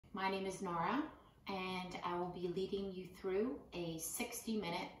My name is Nora, and I will be leading you through a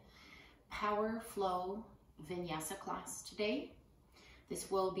 60-minute power flow Vinyasa class today.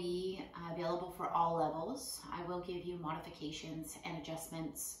 This will be available for all levels. I will give you modifications and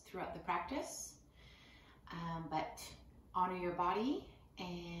adjustments throughout the practice, but honor your body,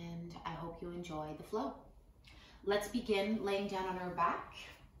 and I hope you enjoy the flow. Let's begin laying down on our back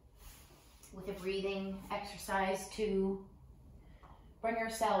with a breathing exercise to bring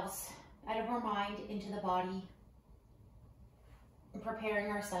ourselves out of our mind into the body and preparing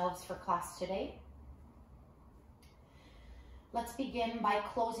ourselves for class today. Let's begin by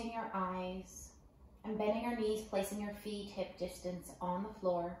closing your eyes and bending our knees, placing your feet hip distance on the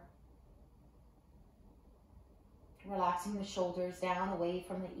floor. Relaxing the shoulders down away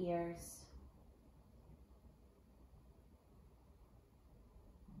from the ears.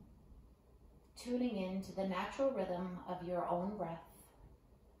 Tuning into the natural rhythm of your own breath.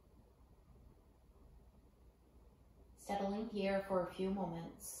 Settling here for a few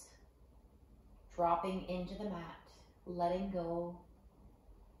moments, dropping into the mat, letting go,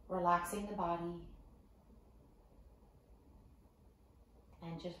 relaxing the body,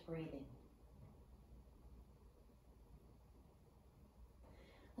 and just breathing.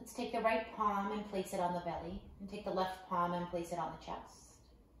 Let's take the right palm and place it on the belly, and take the left palm and place it on the chest.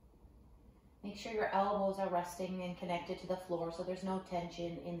 Make sure your elbows are resting and connected to the floor so there's no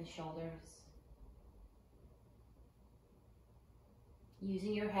tension in the shoulders.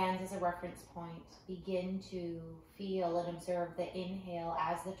 Using your hands as a reference point, begin to feel and observe the inhale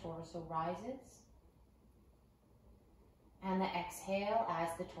as the torso rises and the exhale as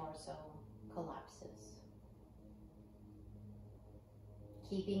the torso collapses.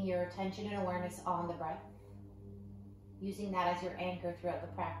 Keeping your attention and awareness on the breath, using that as your anchor throughout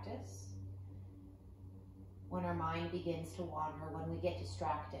the practice. When our mind begins to wander, when we get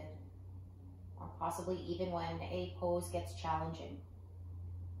distracted, or possibly even when a pose gets challenging.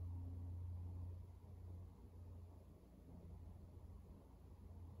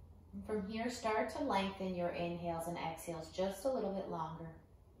 And from here, start to lengthen your inhales and exhales just a little bit longer.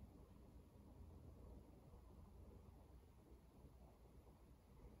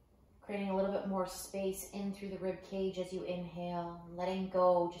 Creating a little bit more space in through the rib cage as you inhale, letting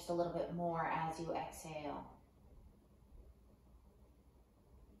go just a little bit more as you exhale.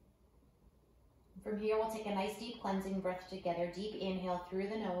 From here, we'll take a nice deep cleansing breath together. Deep inhale through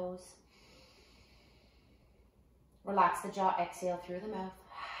the nose. Relax the jaw, exhale through the mouth.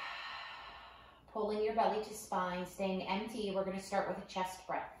 Pulling your belly to spine, staying empty. We're going to start with a chest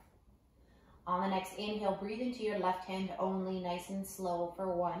breath. On the next inhale, breathe into your left hand only, nice and slow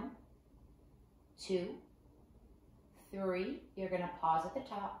for 1, 2, 3. You're going to pause at the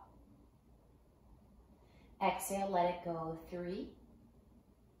top. Exhale, let it go. 3,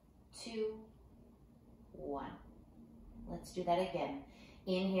 2, 1. Let's do that again.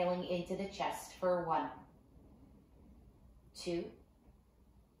 Inhaling into the chest for 1, 2,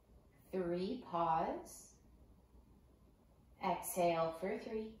 3. Pause. Exhale for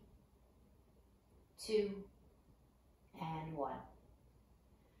 3, 2, and 1.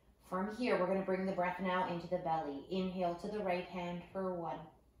 From here, we're going to bring the breath now into the belly. Inhale to the right hand for 1,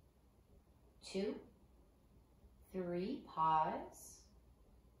 2, 3. Pause.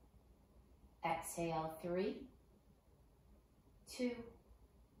 Exhale, 3, 2,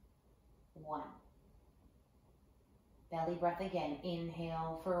 1. Belly breath again.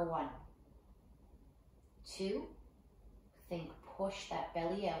 Inhale for 1, 2. Think push that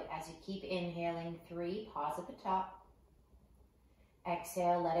belly out as you keep inhaling. 3. Pause at the top.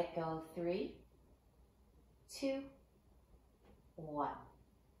 Exhale, let it go. 3, 2, 1.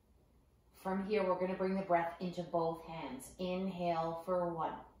 From here, we're going to bring the breath into both hands. Inhale for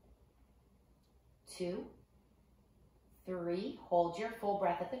 1, 2, 3. Hold your full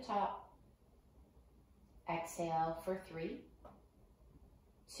breath at the top. Exhale for 3,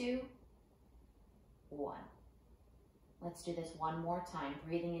 2, 1. Let's do this one more time.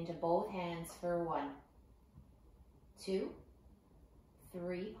 Breathing into both hands for 1, 2,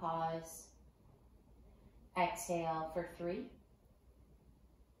 3. Pause. Exhale for 3,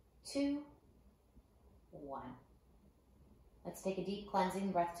 2, 1. Let's take a deep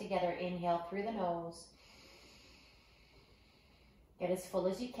cleansing breath together. Inhale through the nose. Get as full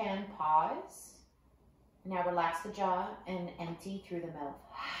as you can. Pause. Now relax the jaw and empty through the mouth.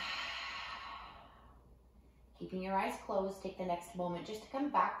 Keeping your eyes closed, take the next moment just to come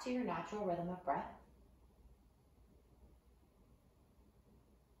back to your natural rhythm of breath.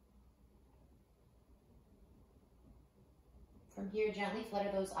 From here, gently flutter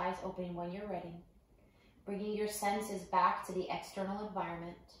those eyes open when you're ready. Bringing your senses back to the external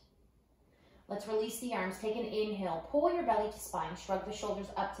environment. Let's release the arms. Take an inhale. Pull your belly to spine. Shrug the shoulders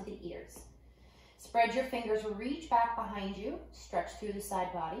up to the ears. Spread your fingers. Reach back behind you. Stretch through the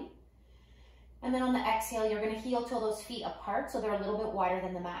side body. And then on the exhale, you're going to heel toe those feet apart so they're a little bit wider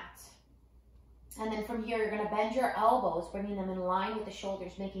than the mat. And then from here, you're going to bend your elbows, bringing them in line with the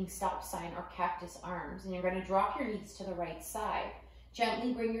shoulders, making stop sign or cactus arms. And you're going to drop your knees to the right side.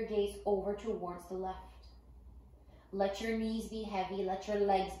 Gently bring your gaze over towards the left. Let your knees be heavy. Let your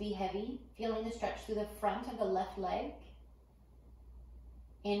legs be heavy. Feeling the stretch through the front of the left leg.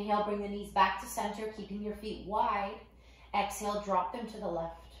 Inhale, bring the knees back to center, keeping your feet wide. Exhale, drop them to the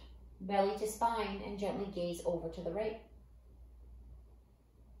left. Belly to spine and gently gaze over to the right.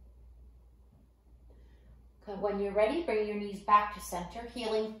 Okay, when you're ready, bring your knees back to center.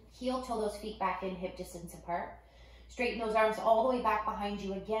 Heel toe those feet back in, hip distance apart. Straighten those arms all the way back behind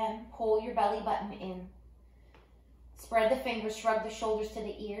you again. Pull your belly button in. Spread the fingers, shrug the shoulders to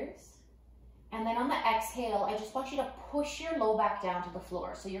the ears. And then on the exhale, I just want you to push your low back down to the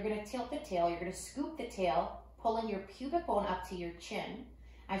floor. So you're going to tilt the tail, you're going to scoop the tail, pulling your pubic bone up to your chin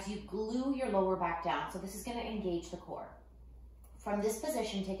as you glue your lower back down. So this is going to engage the core. From this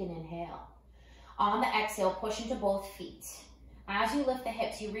position, take an inhale. On the exhale, push into both feet. As you lift the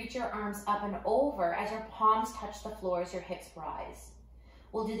hips, you reach your arms up and over as your palms touch the floor as your hips rise.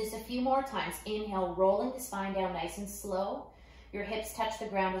 We'll do this a few more times. Inhale, rolling the spine down nice and slow. Your hips touch the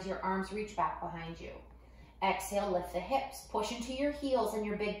ground as your arms reach back behind you. Exhale, lift the hips. Push into your heels and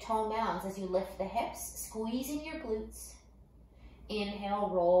your big toe mounds as you lift the hips, squeezing your glutes. Inhale,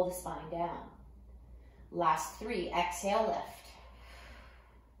 roll the spine down. Last three. Exhale, lift.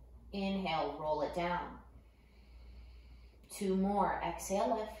 Inhale, roll it down. Two more.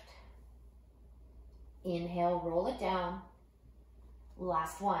 Exhale, lift. Inhale, roll it down.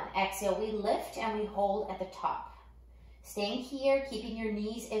 Last one. Exhale, we lift and we hold at the top. Staying here, keeping your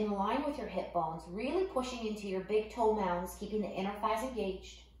knees in line with your hip bones, really pushing into your big toe mounds, keeping the inner thighs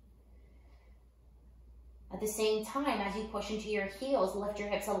engaged. At the same time, as you push into your heels, lift your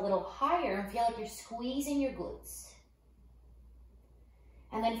hips a little higher and feel like you're squeezing your glutes.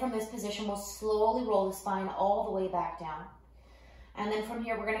 And then from this position, we'll slowly roll the spine all the way back down. And then from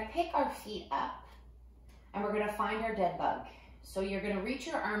here, we're going to pick our feet up and we're going to find our dead bug. So you're going to reach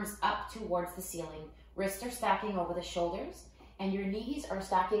your arms up towards the ceiling. Wrists are stacking over the shoulders and your knees are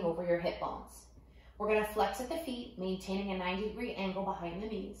stacking over your hip bones. We're going to flex at the feet, maintaining a 90-degree angle behind the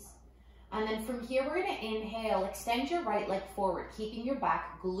knees. And then from here, we're going to inhale, extend your right leg forward, keeping your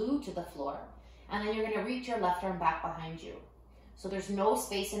back glued to the floor. And then you're going to reach your left arm back behind you. So there's no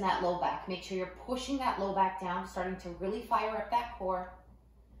space in that low back. Make sure you're pushing that low back down, starting to really fire up that core.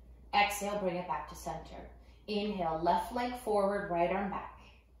 Exhale, bring it back to center. Inhale, left leg forward, right arm back.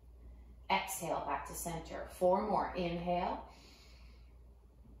 Exhale, back to center. Four more. Inhale.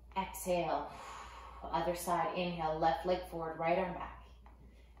 Exhale. Other side. Inhale, left leg forward, right arm back.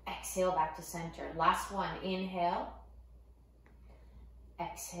 Exhale, back to center. Last one. Inhale.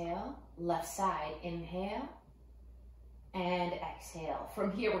 Exhale. Left side. Inhale. And exhale.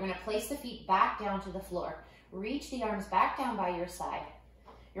 From here, we're going to place the feet back down to the floor. Reach the arms back down by your side.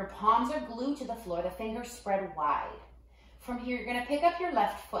 Your palms are glued to the floor. The fingers spread wide. From here, you're going to pick up your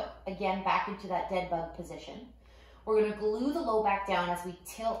left foot, again, back into that dead bug position. We're going to glue the low back down as we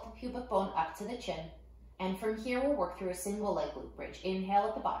tilt the pubic bone up to the chin. And from here, we'll work through a single leg glute bridge. Inhale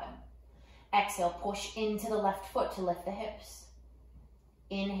at the bottom. Exhale, push into the left foot to lift the hips.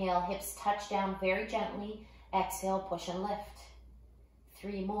 Inhale, hips touch down very gently. Exhale, push and lift.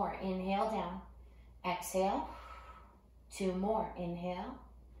 Three more. Inhale down. Exhale. Two more. Inhale.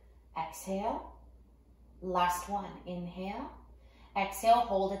 Exhale. Last one. Inhale. Exhale,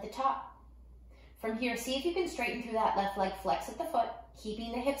 hold at the top. From here, see if you can straighten through that left leg, flex at the foot,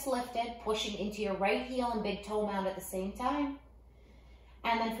 keeping the hips lifted, pushing into your right heel and big toe mound at the same time.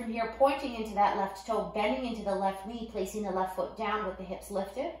 And then from here, pointing into that left toe, bending into the left knee, placing the left foot down with the hips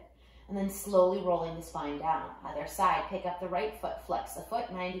lifted, and then slowly rolling the spine down. Other side, pick up the right foot, flex the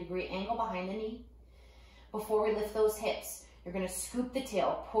foot, 90-degree angle behind the knee. Before we lift those hips, you're going to scoop the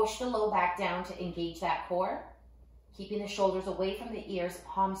tail, push the low back down to engage that core, keeping the shoulders away from the ears,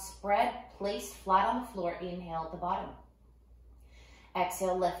 palms spread, placed flat on the floor. Inhale at the bottom.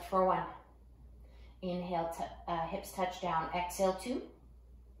 Exhale, lift for one. Inhale, hips touch down. Exhale, two.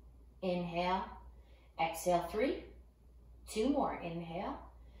 Inhale. Exhale, three. Two more. Inhale.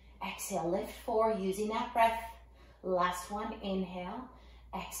 Exhale, lift four, using that breath. Last one. Inhale.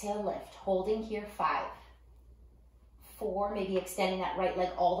 Exhale, lift. Holding here, 5. 4, maybe extending that right leg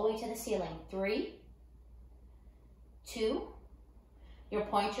all the way to the ceiling. 3, 2, you'll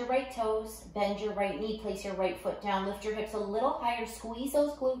point your right toes, bend your right knee, place your right foot down, lift your hips a little higher, squeeze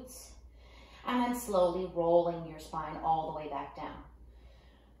those glutes. And then slowly rolling your spine all the way back down.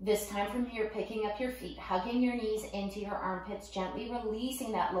 This time from here, picking up your feet, hugging your knees into your armpits, gently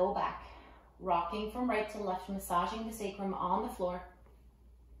releasing that low back, rocking from right to left, massaging the sacrum on the floor.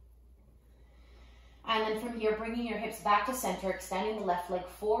 And then from here, bringing your hips back to center, extending the left leg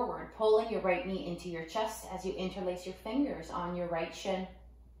forward, pulling your right knee into your chest as you interlace your fingers on your right shin.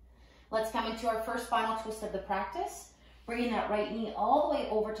 Let's come into our first final twist of the practice, bringing that right knee all the way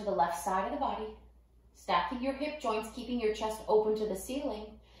over to the left side of the body, stacking your hip joints, keeping your chest open to the ceiling.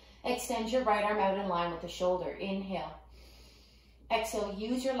 Extend your right arm out in line with the shoulder. Inhale. Exhale,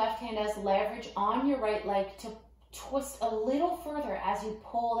 use your left hand as leverage on your right leg to twist a little further as you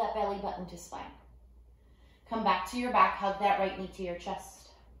pull that belly button to spine. Come back to your back, hug that right knee to your chest.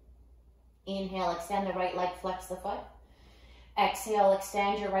 Inhale, extend the right leg, flex the foot. Exhale,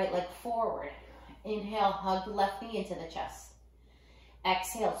 extend your right leg forward. Inhale, hug the left knee into the chest.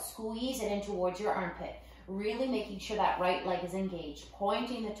 Exhale, squeeze it in towards your armpit. Really making sure that right leg is engaged.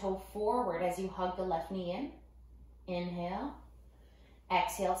 Pointing the toe forward as you hug the left knee in. Inhale.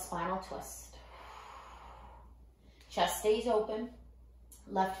 Exhale, spinal twist. Chest stays open.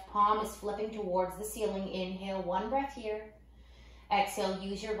 Left palm is flipping towards the ceiling. Inhale, one breath here. Exhale,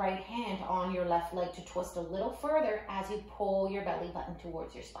 use your right hand on your left leg to twist a little further as you pull your belly button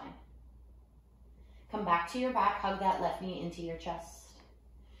towards your spine. Come back to your back, hug that left knee into your chest.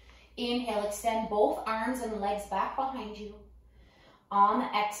 Inhale, extend both arms and legs back behind you. On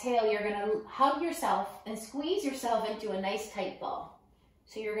the exhale, you're going to hug yourself and squeeze yourself into a nice tight ball.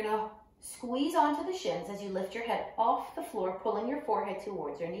 So you're going to squeeze onto the shins as you lift your head off the floor, pulling your forehead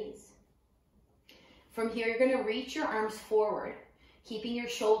towards your knees. From here, you're going to reach your arms forward, keeping your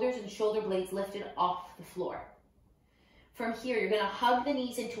shoulders and shoulder blades lifted off the floor. From here, you're going to hug the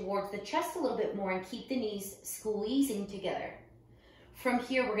knees in towards the chest a little bit more and keep the knees squeezing together. From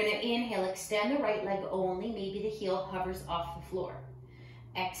here, we're going to inhale, extend the right leg only, maybe the heel hovers off the floor.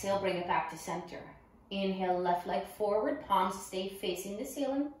 Exhale, bring it back to center. Inhale, left leg forward, palms stay facing the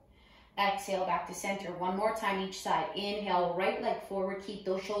ceiling. Exhale, back to center. One more time each side. Inhale, right leg forward, keep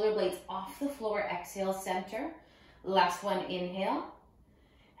those shoulder blades off the floor. Exhale, center. Last one, inhale.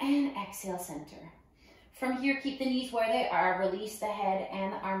 And exhale, center. From here, keep the knees where they are. Release the head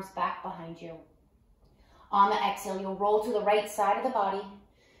and the arms back behind you. On the exhale, you'll roll to the right side of the body.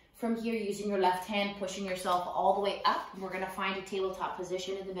 From here, using your left hand, pushing yourself all the way up. We're going to find a tabletop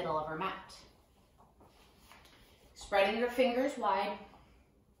position in the middle of our mat. Spreading your fingers wide.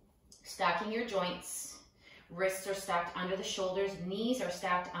 Stacking your joints. Wrists are stacked under the shoulders. Knees are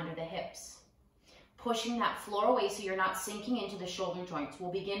stacked under the hips. Pushing that floor away so you're not sinking into the shoulder joints.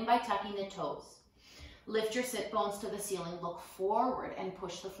 We'll begin by tucking the toes. Lift your sit bones to the ceiling, look forward and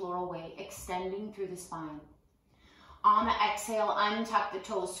push the floor away, extending through the spine. On the exhale, untuck the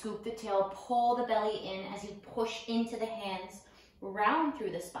toes, scoop the tail, pull the belly in as you push into the hands, round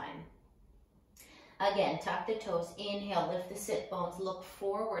through the spine. Again, tuck the toes, inhale, lift the sit bones, look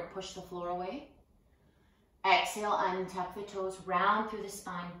forward, push the floor away. Exhale, untuck the toes, round through the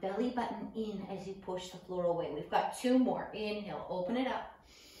spine, belly button in as you push the floor away. We've got two more. Inhale, open it up.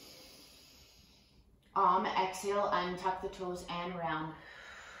 On the exhale, untuck the toes and round.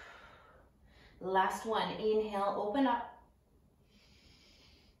 Last one, inhale, open up.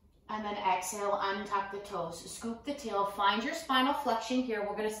 And then exhale, untuck the toes. Scoop the tail, find your spinal flexion here.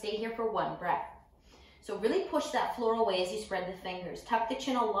 We're gonna stay here for one breath. So really push that floor away as you spread the fingers. Tuck the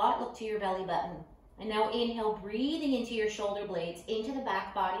chin a lot, look to your belly button. And now inhale, breathing into your shoulder blades, into the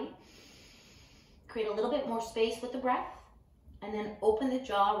back body. Create a little bit more space with the breath. And then open the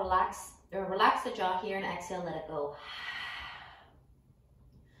jaw, relax the jaw here and exhale, let it go.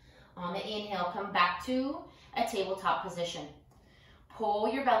 On the inhale, come back to a tabletop position.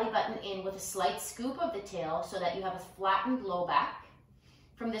 Pull your belly button in with a slight scoop of the tail so that you have a flattened low back.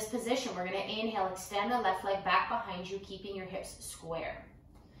 From this position, we're going to inhale, extend the left leg back behind you, keeping your hips square.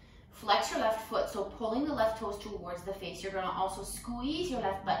 Flex your left foot, so pulling the left toes towards the face. You're going to also squeeze your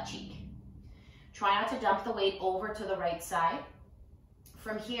left butt cheek. Try not to dump the weight over to the right side.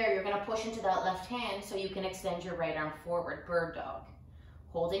 From here, you're going to push into that left hand so you can extend your right arm forward, bird dog.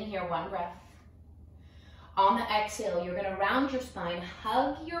 Holding here, one breath. On the exhale, you're going to round your spine,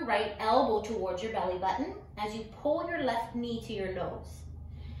 hug your right elbow towards your belly button as you pull your left knee to your nose.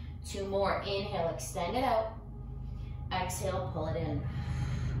 Two more. Inhale, extend it out. Exhale, pull it in.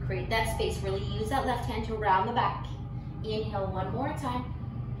 Create that space. Really use that left hand to round the back. Inhale one more time.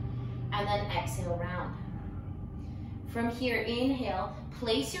 And then exhale, round. From here, inhale,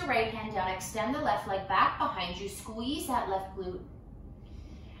 place your right hand down, extend the left leg back behind you, squeeze that left glute.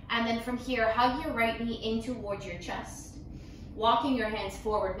 And then from here, hug your right knee in towards your chest. Walking your hands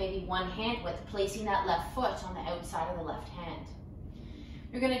forward, maybe one hand width, placing that left foot on the outside of the left hand.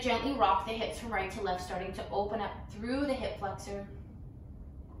 You're going to gently rock the hips from right to left, starting to open up through the hip flexor.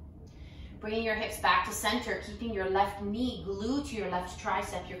 Bringing your hips back to center, keeping your left knee glued to your left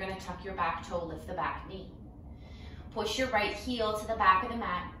tricep. You're going to tuck your back toe, lift the back knee. Push your right heel to the back of the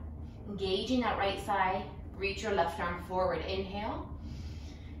mat, engaging that right thigh. Reach your left arm forward. Inhale.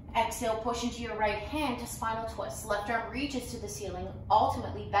 Exhale, push into your right hand to spinal twist. Left arm reaches to the ceiling,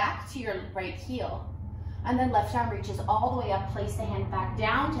 ultimately back to your right heel. And then left arm reaches all the way up. Place the hand back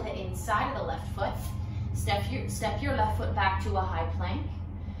down to the inside of the left foot. Step your left foot back to a high plank,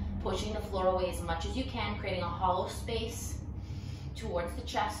 pushing the floor away as much as you can, creating a hollow space towards the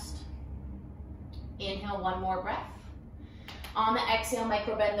chest. Inhale, one more breath. On the exhale,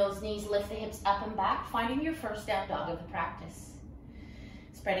 micro bend those knees, lift the hips up and back, finding your first down dog of the practice.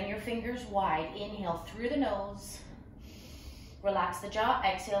 Spreading your fingers wide. Inhale through the nose. Relax the jaw.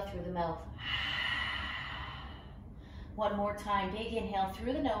 Exhale through the mouth. One more time. Big inhale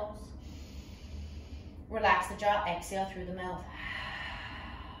through the nose. Relax the jaw. Exhale through the mouth.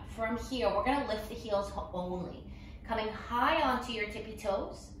 From here, we're going to lift the heels only. Coming high onto your tippy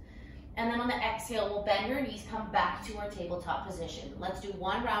toes. And then on the exhale, we'll bend your knees, come back to our tabletop position. Let's do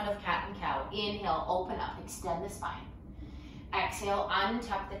one round of cat and cow. Inhale, open up, extend the spine. Exhale,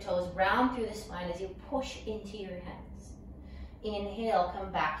 untuck the toes, round through the spine as you push into your hands. Inhale,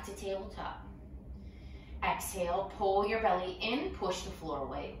 come back to tabletop. Exhale, pull your belly in, push the floor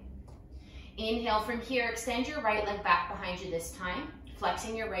away. Inhale from here, extend your right leg back behind you this time,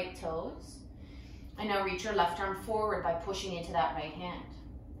 flexing your right toes. And now reach your left arm forward by pushing into that right hand.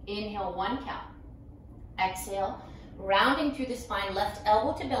 Inhale, one count. Exhale, rounding through the spine, left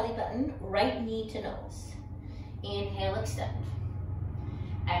elbow to belly button, right knee to nose. Inhale, extend.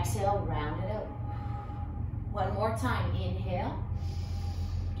 Exhale, round it out. One more time. Inhale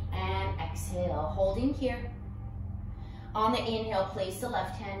and exhale. Holding here. On the inhale, place the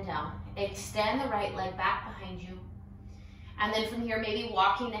left hand down. Extend the right leg back behind you. And then from here, maybe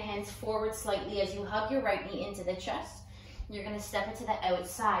walking the hands forward slightly as you hug your right knee into the chest. You're going to step it to the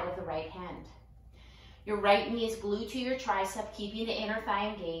outside of the right hand. Your right knee is glued to your tricep, keeping the inner thigh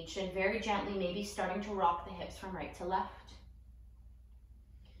engaged, and very gently maybe starting to rock the hips from right to left.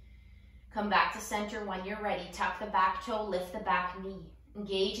 Come back to center when you're ready. Tuck the back toe, lift the back knee.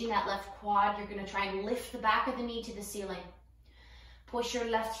 Engaging that left quad, you're going to try and lift the back of the knee to the ceiling. Push your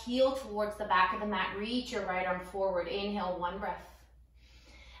left heel towards the back of the mat. Reach your right arm forward. Inhale, one breath.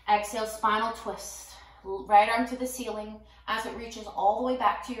 Exhale, spinal twist. Right arm to the ceiling as it reaches all the way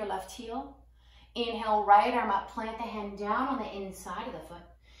back to your left heel. Inhale, right arm up, plant the hand down on the inside of the foot.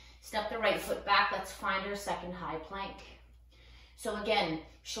 Step the right foot back. Let's find our second high plank. So again,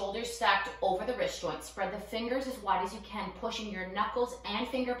 shoulders stacked over the wrist joints. Spread the fingers as wide as you can, pushing your knuckles and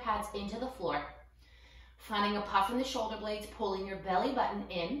finger pads into the floor. Finding a puff in the shoulder blades, pulling your belly button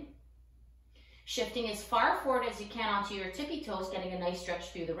in. Shifting as far forward as you can onto your tippy toes, getting a nice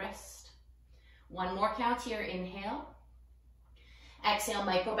stretch through the wrist. One more count here. Inhale. Exhale,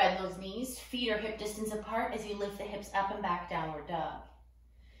 micro bend those knees. Feet are hip distance apart as you lift the hips up and back, downward dog.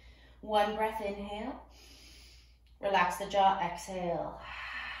 One breath, inhale. Relax the jaw, exhale.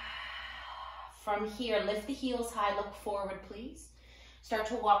 From here, lift the heels high, look forward, please. Start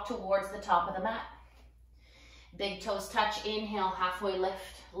to walk towards the top of the mat. Big toes touch, inhale, halfway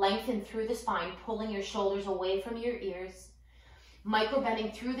lift. Lengthen through the spine, pulling your shoulders away from your ears. Micro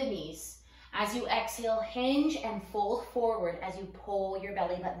bending through the knees. As you exhale, hinge and fold forward as you pull your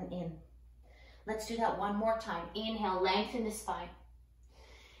belly button in. Let's do that one more time. Inhale, lengthen the spine.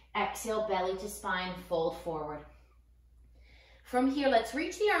 Exhale, belly to spine, fold forward. From here, let's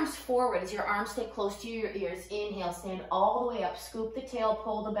reach the arms forward as your arms stay close to your ears. Inhale, stand all the way up. Scoop the tail,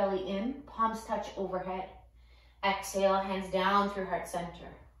 pull the belly in. Palms touch overhead. Exhale, hands down through heart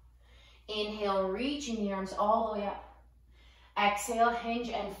center. Inhale, reaching the arms all the way up. Exhale, hinge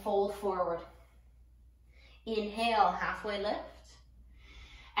and fold forward. Inhale, halfway lift.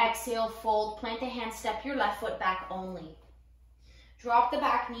 Exhale, fold, plant the hand, step your left foot back only. Drop the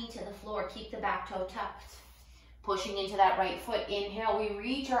back knee to the floor, keep the back toe tucked. Pushing into that right foot. Inhale, we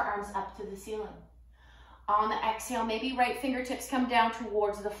reach our arms up to the ceiling. On the exhale, maybe right fingertips come down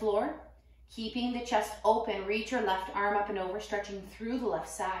towards the floor. Keeping the chest open, reach your left arm up and over, stretching through the left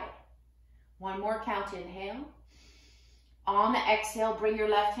side. One more count, inhale. On the exhale, bring your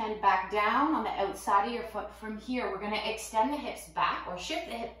left hand back down on the outside of your foot. From here, we're going to extend the hips back or shift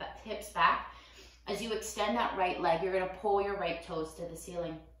the hips back. As you extend that right leg, you're going to pull your right toes to the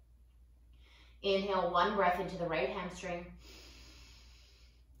ceiling. Inhale, one breath into the right hamstring.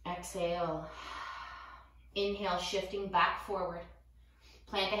 Exhale. Inhale, shifting back forward.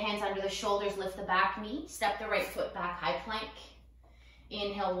 Plant the hands under the shoulders, lift the back knee, step the right foot back, high plank.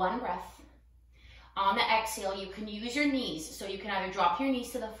 Inhale, one breath. On the exhale, you can use your knees, so you can either drop your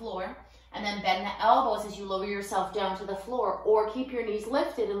knees to the floor and then bend the elbows as you lower yourself down to the floor, or keep your knees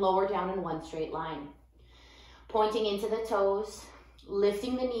lifted and lower down in one straight line. Pointing into the toes,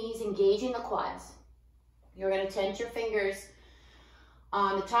 lifting the knees, engaging the quads. You're going to tense your fingers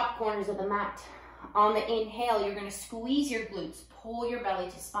on the top corners of the mat. On the inhale, you're going to squeeze your glutes, pull your belly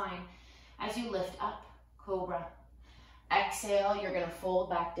to spine as you lift up, cobra. Exhale, you're going to fold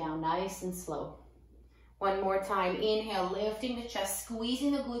back down nice and slow. One more time. Inhale, lifting the chest,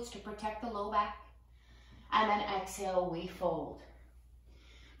 squeezing the glutes to protect the low back. And then exhale, we fold.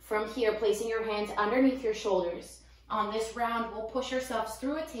 From here, placing your hands underneath your shoulders. On this round, we'll push ourselves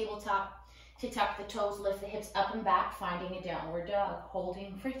through a tabletop to tuck the toes, lift the hips up and back, finding a downward dog.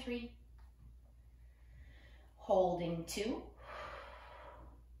 Holding for 3. Holding 2.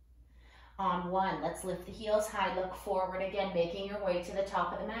 On 1, let's lift the heels high, look forward again, making your way to the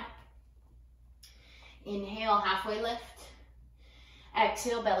top of the mat. Inhale, halfway lift.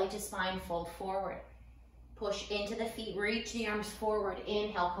 Exhale, belly to spine, fold forward. Push into the feet, reach the arms forward.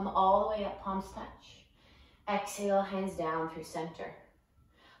 Inhale, come all the way up, palms touch. Exhale, hands down through center.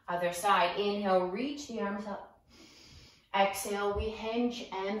 Other side, inhale, reach the arms up. Exhale, we hinge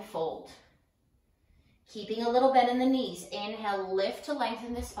and fold. Keeping a little bend in the knees. Inhale, lift to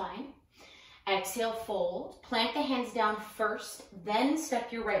lengthen the spine. Exhale, fold. Plant the hands down first, then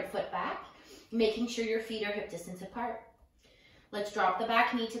step your right foot back, making sure your feet are hip distance apart. Let's drop the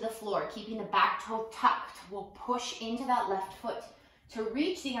back knee to the floor, keeping the back toe tucked. We'll push into that left foot to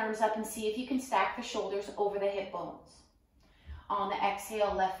reach the arms up and see if you can stack the shoulders over the hip bones. On the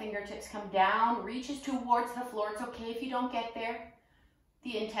exhale, left fingertips come down, reaches towards the floor. It's okay if you don't get there.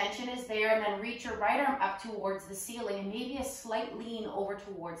 The intention is there, and then reach your right arm up towards the ceiling and maybe a slight lean over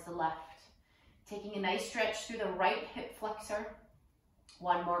towards the left. Taking a nice stretch through the right hip flexor.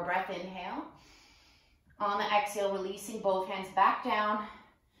 One more breath, inhale. On the exhale, releasing both hands back down,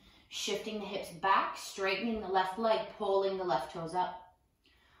 shifting the hips back, straightening the left leg, pulling the left toes up.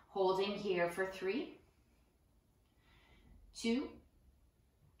 Holding here for 3, 2,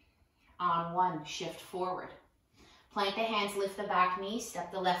 on 1, shift forward. Plant the hands, lift the back knee,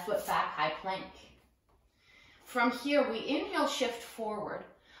 step the left foot back, high plank. From here, we inhale, shift forward.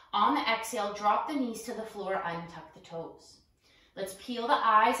 On the exhale, drop the knees to the floor, untuck the toes. Let's peel the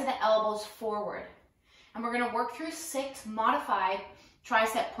eyes of the elbows forward. And we're gonna work through 6 modified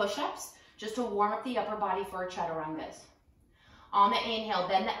tricep push-ups just to warm up the upper body for our chaturangas. On the inhale,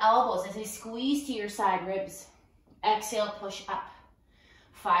 bend the elbows as they squeeze to your side ribs. Exhale, push up.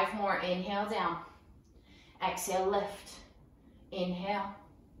 5 more, inhale down. Exhale, lift. Inhale.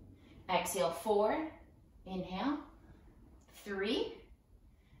 Exhale, 4. Inhale. 3.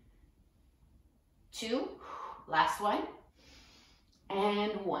 2. Last one.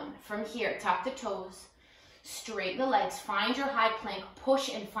 And 1. From here, tuck the toes. Straighten the legs. Find your high plank.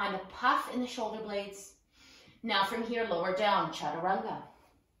 Push and find a puff in the shoulder blades. Now from here, lower down, chaturanga.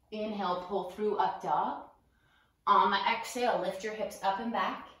 Inhale, pull through, up dog. On the exhale, lift your hips up and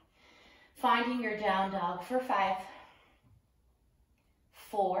back. Finding your down dog for 5,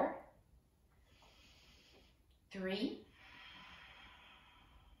 4, 3,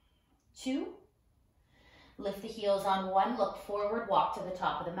 2. Lift the heels on 1, look forward, walk to the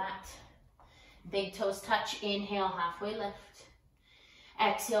top of the mat. Big toes touch, inhale, halfway lift.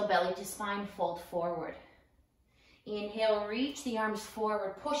 Exhale, belly to spine, fold forward. Inhale, reach the arms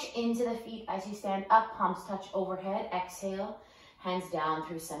forward, push into the feet as you stand up, palms touch overhead. Exhale, hands down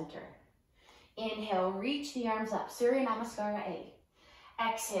through center. Inhale, reach the arms up, Surya Namaskara A.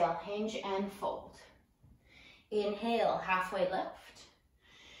 Exhale, hinge and fold. Inhale, halfway lift.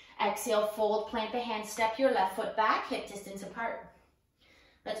 Exhale, fold, plant the hands, step your left foot back, hip distance apart.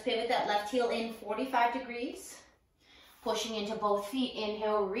 Let's pivot that left heel in 45 degrees. Pushing into both feet.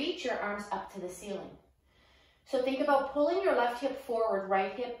 Inhale, reach your arms up to the ceiling. So think about pulling your left hip forward,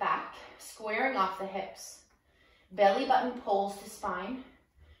 right hip back, squaring off the hips. Belly button pulls to spine.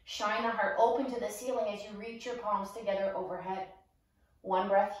 Shine the heart open to the ceiling as you reach your palms together overhead. 1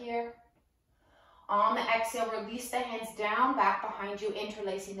 breath here. On the exhale, release the hands down, back behind you,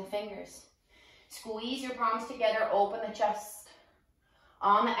 interlacing the fingers. Squeeze your palms together, open the chest.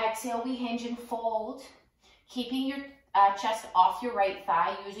 On the exhale, we hinge and fold, keeping your chest off your right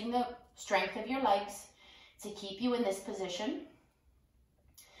thigh, using the strength of your legs to keep you in this position.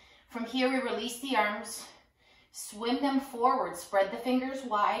 From here, we release the arms, swim them forward, spread the fingers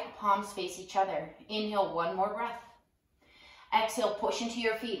wide, palms face each other. Inhale, 1 more breath. Exhale, push into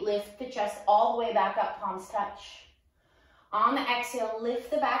your feet, lift the chest all the way back up, palms touch. On the exhale,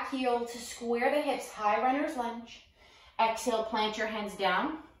 lift the back heel to square the hips, high runner's lunge. Exhale, plant your hands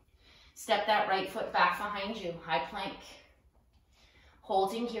down. Step that right foot back behind you, high plank.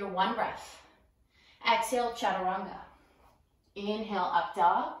 Holding here, one breath. Exhale, chaturanga. Inhale, up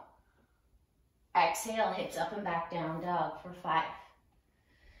dog. Exhale, hips up and back, down dog for 5.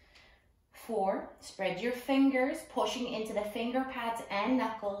 4, spread your fingers, pushing into the finger pads and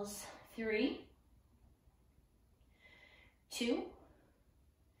knuckles. 3, 2,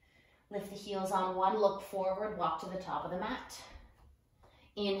 lift the heels on 1, look forward, walk to the top of the mat.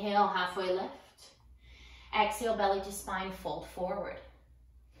 Inhale, halfway lift. Exhale, belly to spine, fold forward.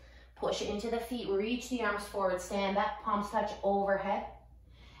 Push into the feet, reach the arms forward, stand up, palms touch overhead.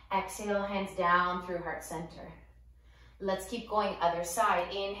 Exhale, hands down through heart center. Let's keep going, other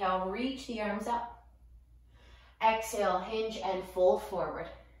side. Inhale, reach the arms up. Exhale, hinge and fold forward.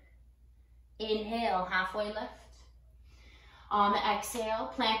 Inhale, halfway lift. On the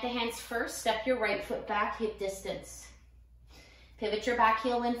exhale, plant the hands first, step your right foot back, hip distance. Pivot your back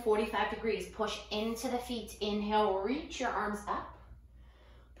heel in 45 degrees, push into the feet. Inhale, reach your arms up.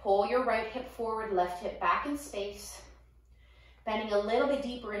 Pull your right hip forward, left hip back in space. Bending a little bit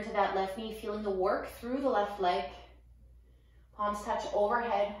deeper into that left knee, feeling the work through the left leg. Palms touch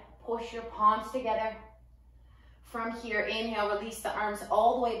overhead, push your palms together. From here, inhale, release the arms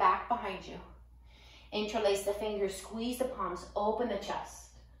all the way back behind you. Interlace the fingers, squeeze the palms, open the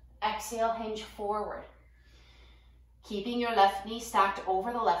chest. Exhale, hinge forward. Keeping your left knee stacked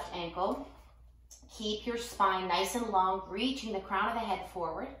over the left ankle. Keep your spine nice and long, reaching the crown of the head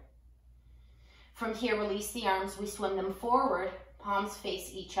forward. From here, release the arms, we swing them forward, palms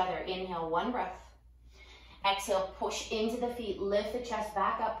face each other. Inhale, one breath. Exhale, push into the feet, lift the chest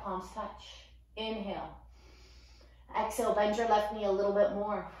back up, palms touch. Inhale. Exhale, bend your left knee a little bit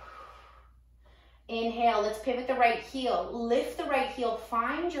more. Inhale, let's pivot the right heel. Lift the right heel,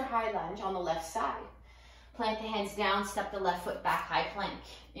 find your high lunge on the left side. Plant the hands down, step the left foot back, high plank.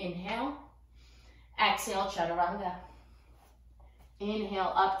 Inhale. Exhale, chaturanga.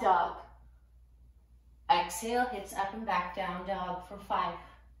 Inhale, up dog. Exhale, hips up and back, down dog for 5,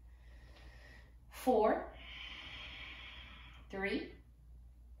 4, 3,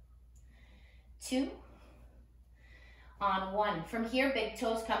 2, on 1. From here, big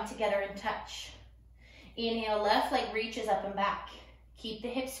toes come together and touch. Inhale, left leg reaches up and back. Keep the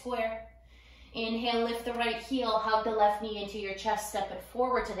hips square. Inhale, lift the right heel, hug the left knee into your chest, step it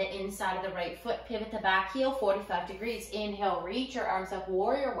forward to the inside of the right foot, pivot the back heel 45 degrees. Inhale, reach your arms up,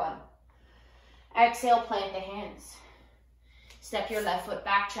 warrior 1. Exhale, plant the hands. Step your left foot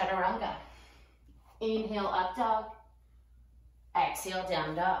back, chaturanga. Inhale, up dog. Exhale,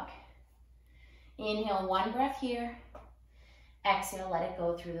 down dog. Inhale, one breath here. Exhale, let it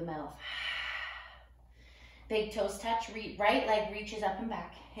go through the mouth. Big toes touch, right leg reaches up and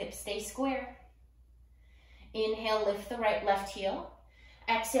back. Hips stay square. Inhale, lift the left heel.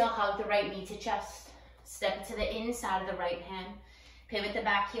 Exhale, hug the right knee to chest. Step it to the inside of the right hand. Pivot the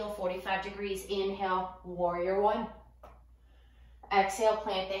back heel 45 degrees. Inhale, warrior 1. Exhale,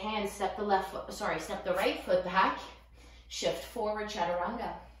 plant the hands, step the right foot back. Shift forward,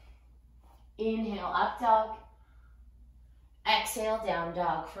 chaturanga. Inhale, up dog. Exhale, down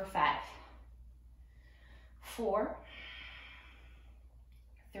dog for 5, 4,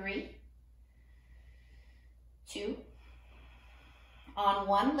 3, 2, on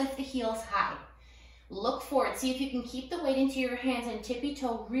 1, lift the heels high. Look forward, see if you can keep the weight into your hands and tippy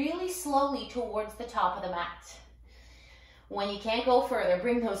toe really slowly towards the top of the mat. When you can't go further,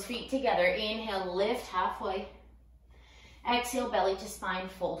 bring those feet together. Inhale, lift halfway. Exhale, belly to spine,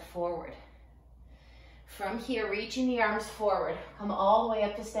 fold forward. From here, reaching the arms forward. Come all the way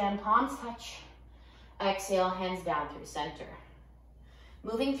up to stand, palms touch. Exhale, hands down through center.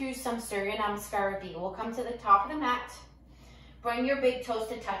 Moving through some Surya Namaskara. We'll come to the top of the mat. Bring your big toes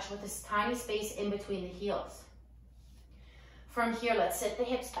to touch with this tiny space in between the heels. From here, let's sit the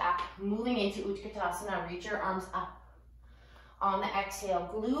hips back, moving into Utkatasana. Reach your arms up. On the exhale,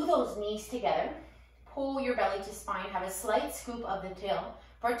 glue those knees together. Pull your belly to spine. Have a slight scoop of the tail,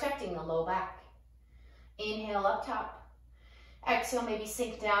 protecting the low back. Inhale up top. Exhale, maybe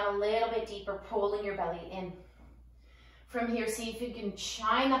sink down a little bit deeper, pulling your belly in. From here, see if you can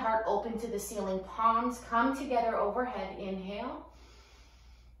shine the heart open to the ceiling. Palms come together overhead. Inhale.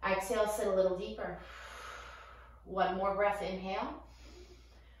 Exhale, sit a little deeper. One more breath, inhale.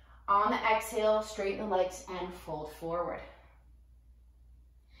 On the exhale, straighten the legs and fold forward.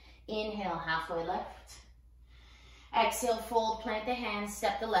 Inhale, halfway lift. Exhale, fold, plant the hands,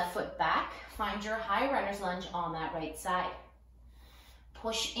 step the left foot back. Find your high runner's lunge on that right side.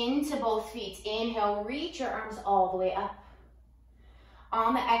 Push into both feet. Inhale, reach your arms all the way up.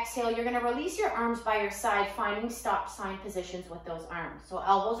 On the exhale, you're gonna release your arms by your side, finding stop sign positions with those arms. So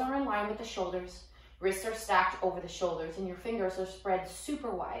elbows are in line with the shoulders, wrists are stacked over the shoulders, and your fingers are spread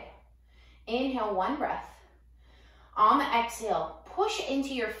super wide. Inhale, one breath. On the exhale, push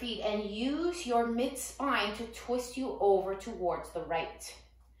into your feet and use your mid-spine to twist you over towards the right.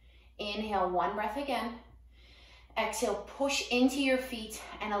 Inhale, one breath again. Exhale, push into your feet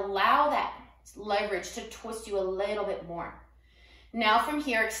and allow that leverage to twist you a little bit more. Now from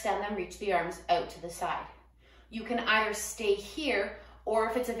here, extend them, reach the arms out to the side. You can either stay here, or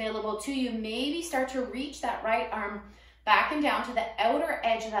if it's available to you, maybe start to reach that right arm back and down to the outer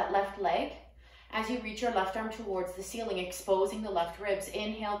edge of that left leg as you reach your left arm towards the ceiling, exposing the left ribs.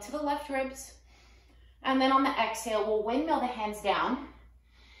 Inhale to the left ribs. And then on the exhale, we'll windmill the hands down.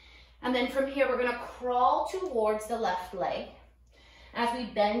 And then from here, we're gonna crawl towards the left leg as we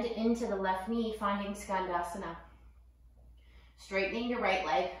bend into the left knee, finding Skandasana. Straightening your right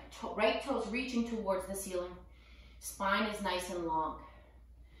leg, right toes reaching towards the ceiling. Spine is nice and long.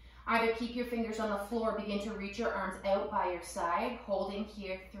 Either keep your fingers on the floor, begin to reach your arms out by your side, holding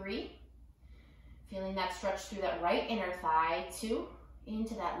here, 3. Feeling that stretch through that right inner thigh, 2.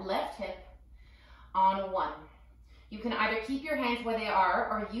 Into that left hip, on 1. You can either keep your hands where they are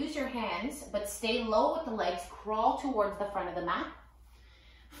or use your hands, but stay low with the legs, crawl towards the front of the mat,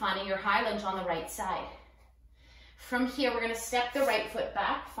 finding your high lunge on the right side. From here, we're gonna step the right foot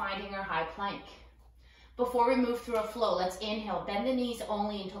back, finding our high plank. Before we move through a flow, let's inhale, bend the knees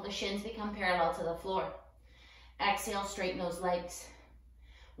only until the shins become parallel to the floor. Exhale, straighten those legs.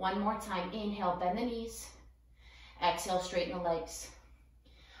 One more time, inhale, bend the knees. Exhale, straighten the legs.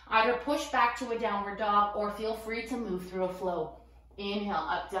 Either push back to a downward dog or feel free to move through a flow. Inhale,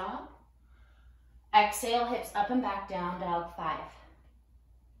 up dog. Exhale, hips up and back, down dog, 5.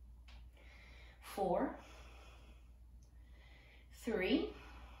 4. 3.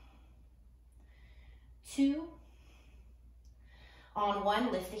 2. On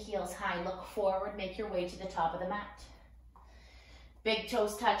 1, lift the heels high, look forward, make your way to the top of the mat. Big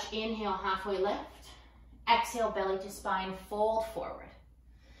toes touch, inhale, halfway lift. Exhale, belly to spine, fold forward.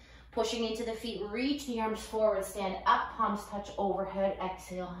 Pushing into the feet, reach the arms forward, stand up, palms touch overhead,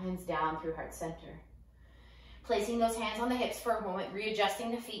 exhale, hands down through heart center. Placing those hands on the hips for a moment,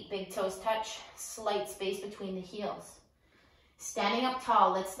 readjusting the feet, big toes touch, slight space between the heels. Standing up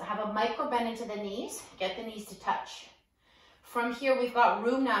tall, let's have a micro bend into the knees, get the knees to touch. From here, we've got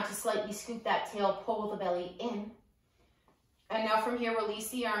room now to slightly scoop that tail, pull the belly in. And now from here, release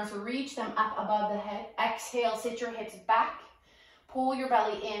the arms, reach them up above the head. Exhale, sit your hips back. Pull your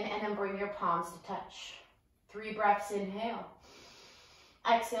belly in and then bring your palms to touch. 3 breaths, inhale.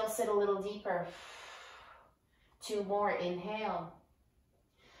 Exhale, sit a little deeper. 2 more, inhale.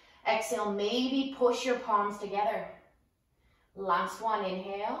 Exhale, maybe push your palms together. Last one,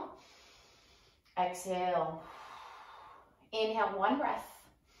 inhale. Exhale. Inhale, 1 breath.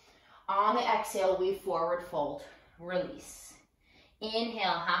 On the exhale, we forward fold, release.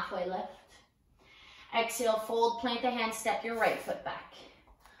 Inhale, halfway lift. Exhale, fold, plant the hands, step your right foot back.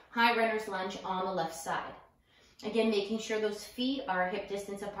 High runner's lunge on the left side. Again, making sure those feet are hip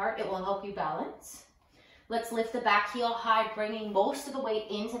distance apart. It will help you balance. Let's lift the back heel high, bringing most of the weight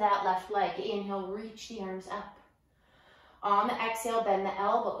into that left leg. Inhale, reach the arms up. On the exhale, bend the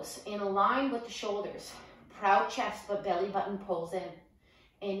elbows in line with the shoulders. Proud chest, but belly button pulls in.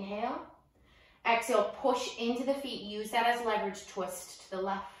 Inhale. Exhale, push into the feet. Use that as leverage, twist to the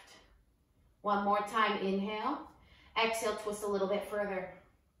left. One more time, inhale. Exhale, twist a little bit further.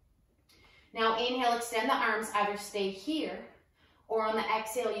 Now inhale, extend the arms, either stay here, or on the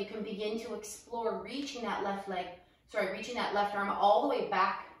exhale, you can begin to explore reaching that left arm all the way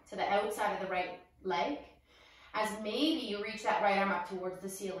back to the outside of the right leg, as maybe you reach that right arm up towards the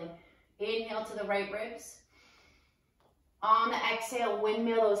ceiling. Inhale to the right ribs. On the exhale,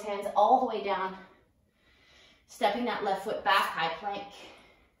 windmill those hands all the way down. Stepping that left foot back, high plank.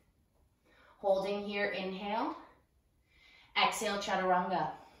 Holding here, inhale. Exhale, chaturanga.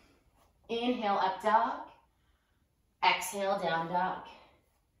 Inhale, up dog. Exhale, down dog.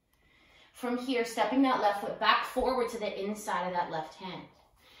 From here, stepping that left foot back forward to the inside of that left hand.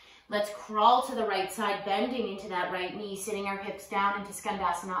 Let's crawl to the right side, bending into that right knee, sitting our hips down into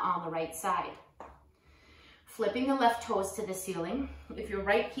Skandasana on the right side. Flipping the left toes to the ceiling. If your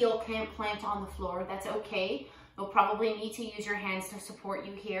right heel can't plant on the floor, that's okay. You'll probably need to use your hands to support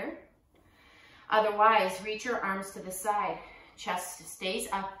you here. Otherwise, reach your arms to the side. Chest stays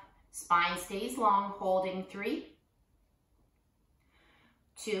up, spine stays long, holding 3,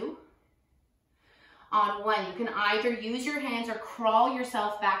 2. On one, you can either use your hands or crawl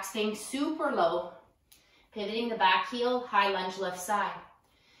yourself back, staying super low, pivoting the back heel, high lunge left side.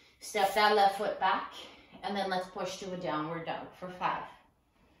 Step that left foot back, and then let's push to a downward dog for 5,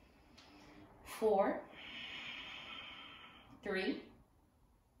 4, 3,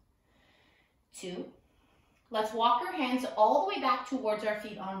 2. Let's walk our hands all the way back towards our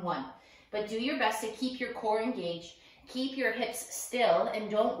feet on one, but do your best to keep your core engaged, keep your hips still,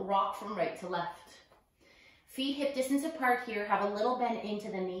 and don't rock from right to left. Feet hip distance apart here, have a little bend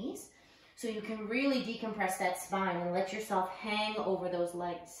into the knees, so you can really decompress that spine and let yourself hang over those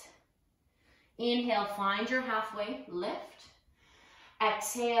legs. Inhale, find your halfway, lift.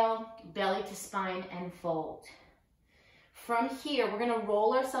 Exhale, belly to spine and fold. From here, we're gonna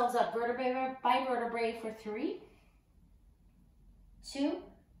roll ourselves up vertebrae by vertebrae for 3, 2,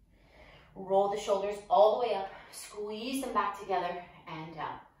 roll the shoulders all the way up, squeeze them back together and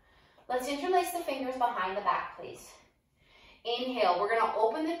down. Let's interlace the fingers behind the back, please. Inhale, we're gonna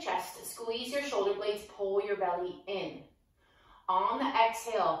open the chest, squeeze your shoulder blades, pull your belly in. On the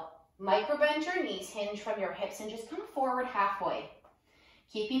exhale, micro bend your knees, hinge from your hips, and just come forward halfway.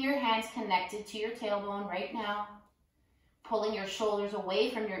 Keeping your hands connected to your tailbone right now, pulling your shoulders away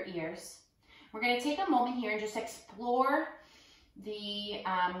from your ears. We're gonna take a moment here and just explore the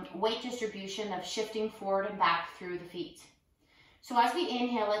weight distribution of shifting forward and back through the feet. So as we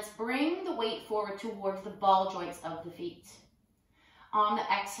inhale, let's bring the weight forward towards the ball joints of the feet. On the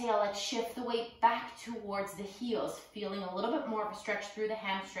exhale, let's shift the weight back towards the heels, feeling a little bit more of a stretch through the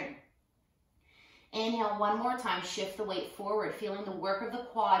hamstring. Inhale one more time, shift the weight forward, feeling the work of the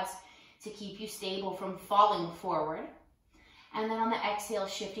quads to keep you stable from falling forward. And then on the exhale,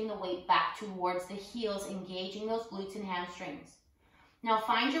 shifting the weight back towards the heels, engaging those glutes and hamstrings. Now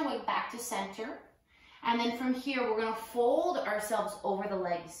find your way back to center. And then from here, we're gonna fold ourselves over the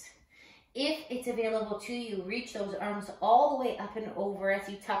legs. If it's available to you, reach those arms all the way up and over as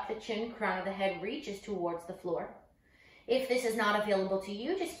you tuck the chin, crown of the head reaches towards the floor. If this is not available to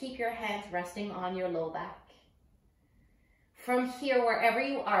you, just keep your hands resting on your low back. From here, wherever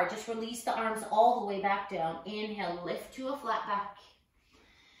you are, just release the arms all the way back down. Inhale, lift to a flat back.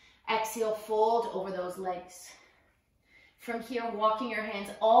 Exhale, fold over those legs. From here, walking your hands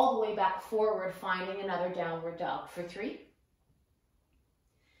all the way back forward, finding another downward dog for 3,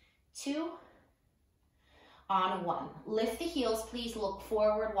 2, on 1. Lift the heels, please look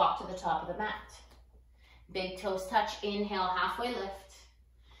forward, walk to the top of the mat. Big toes touch, inhale, halfway lift.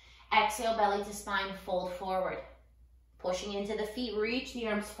 Exhale, belly to spine, fold forward. Pushing into the feet, reach the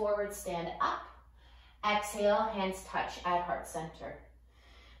arms forward, stand up. Exhale, hands touch at heart center.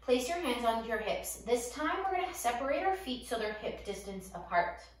 Place your hands onto your hips. This time, we're gonna separate our feet so they're hip distance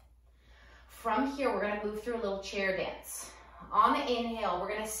apart. From here, we're gonna move through a little chair dance. On the inhale, we're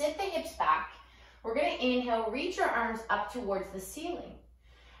gonna sit the hips back. We're gonna inhale, reach your arms up towards the ceiling.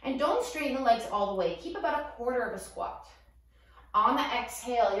 And don't straighten the legs all the way. Keep about a quarter of a squat. On the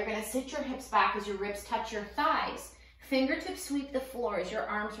exhale, you're gonna sit your hips back as your ribs touch your thighs. Fingertips sweep the floor as your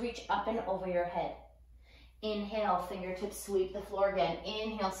arms reach up and over your head. Inhale, fingertips sweep the floor again.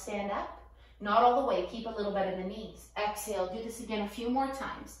 Inhale, stand up. Not all the way, keep a little bit in the knees. Exhale, do this again a few more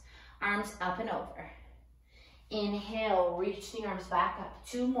times. Arms up and over. Inhale, reach the arms back up.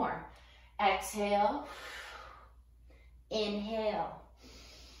 2 more. Exhale. Inhale.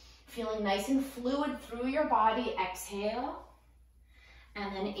 Feeling nice and fluid through your body. Exhale.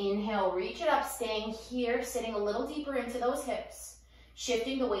 And then inhale, reach it up, staying here, sitting a little deeper into those hips.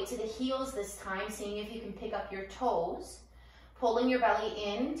 Shifting the weight to the heels this time, seeing if you can pick up your toes. Pulling your belly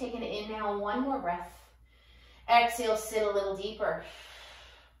in, take an inhale, 1 more breath. Exhale, sit a little deeper.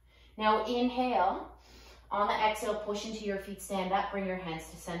 Now inhale. On the exhale, push into your feet, stand up, bring your hands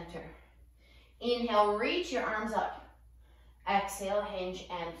to center. Inhale, reach your arms up. Exhale, hinge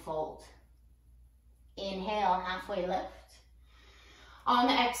and fold. Inhale, halfway lift. On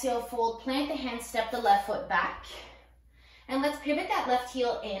the exhale, fold, plant the hands, step the left foot back. And let's pivot that left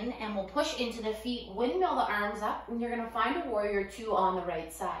heel in and we'll push into the feet, windmill the arms up, and you're gonna find a warrior 2 on the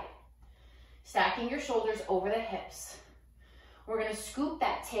right side. Stacking your shoulders over the hips. We're gonna scoop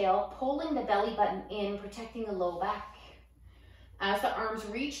that tail, pulling the belly button in, protecting the low back. As the arms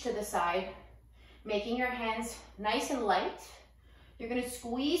reach to the side, making your hands nice and light, you're gonna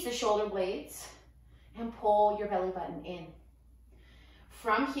squeeze the shoulder blades and pull your belly button in.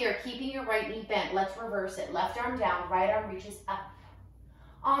 From here, keeping your right knee bent, let's reverse it. Left arm down, right arm reaches up.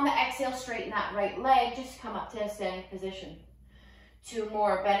 On the exhale, straighten that right leg, just come up to a standing position. 2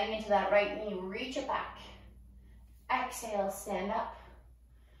 more, bending into that right knee, reach it back. Exhale, stand up.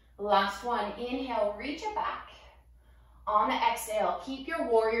 Last one, inhale, reach it back. On the exhale, keep your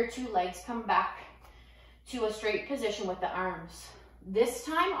warrior 2 legs, come back. to a straight position with the arms. This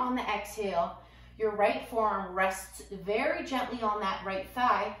time on the exhale, your right forearm rests very gently on that right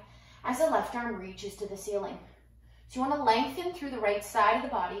thigh as the left arm reaches to the ceiling. So you want to lengthen through the right side of the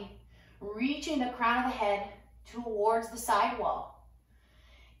body, reaching the crown of the head towards the side wall.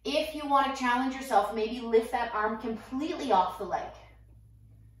 If you want to challenge yourself, maybe lift that arm completely off the leg.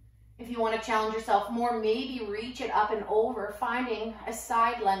 If you want to challenge yourself more, maybe reach it up and over, finding a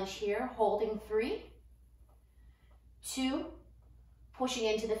side lunge here, holding 3, 2, pushing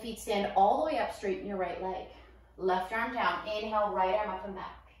into the feet, stand all the way up, straighten your right leg. Left arm down, inhale, right arm up and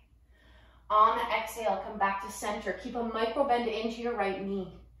back. On the exhale, come back to center. Keep a micro bend into your right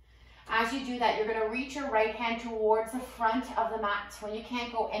knee. As you do that, you're going to reach your right hand towards the front of the mat. When you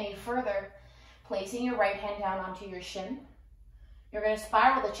can't go any further, placing your right hand down onto your shin. You're going to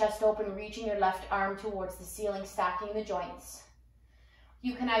spiral the chest open, reaching your left arm towards the ceiling, stacking the joints.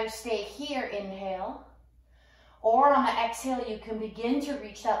 You can either stay here, inhale, or on the exhale, you can begin to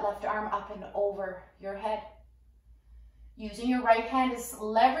reach that left arm up and over your head. Using your right hand as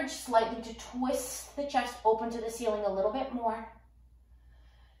leverage slightly to twist the chest open to the ceiling a little bit more.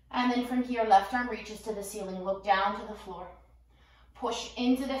 And then from here, left arm reaches to the ceiling, look down to the floor. Push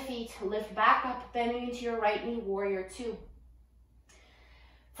into the feet, lift back up, bending into your right knee, warrior 2.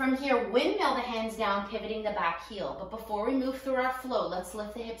 From here, windmill the hands down, pivoting the back heel. But before we move through our flow, let's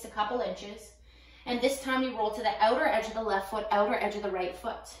lift the hips a couple inches. And this time you roll to the outer edge of the left foot, outer edge of the right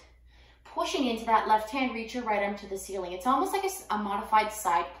foot. Pushing into that left hand, reach your right arm to the ceiling. It's almost like a modified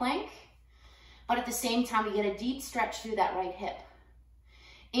side plank, but at the same time, you get a deep stretch through that right hip.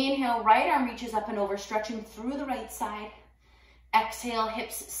 Inhale, right arm reaches up and over, stretching through the right side. Exhale,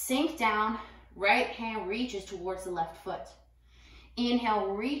 hips sink down, right hand reaches towards the left foot. Inhale,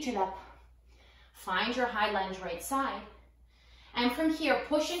 reach it up. Find your high lunge right side. And from here,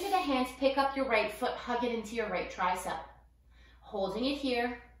 push into the hands, pick up your right foot, hug it into your right tricep. Holding it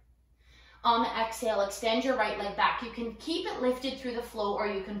here. On the exhale, extend your right leg back. You can keep it lifted through the flow or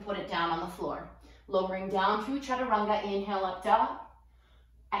you can put it down on the floor. Lowering down through chaturanga, inhale, up dog.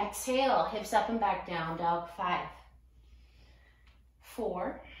 Exhale, hips up and back down, dog. 5,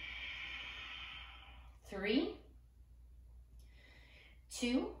 4, 3,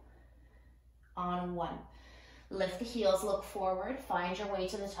 2, on 1. Lift the heels, look forward, find your way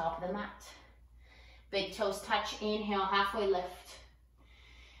to the top of the mat. Big toes touch, inhale, halfway lift.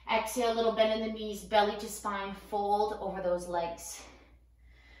 Exhale, little bend in the knees, belly to spine, fold over those legs.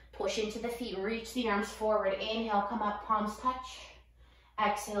 Push into the feet, reach the arms forward. Inhale, come up, palms touch.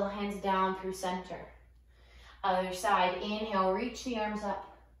 Exhale, hands down through center. Other side, inhale, reach the arms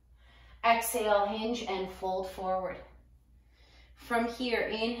up. Exhale, hinge and fold forward. From here,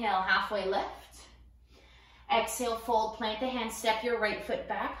 inhale, halfway lift. Exhale, fold, plant the hands, step your right foot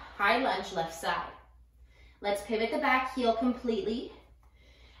back, high lunge, left side. Let's pivot the back heel completely.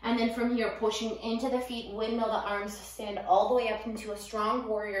 And then from here, pushing into the feet, windmill the arms, stand all the way up into a strong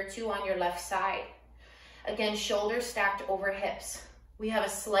warrior 2 on your left side. Again, shoulders stacked over hips. We have a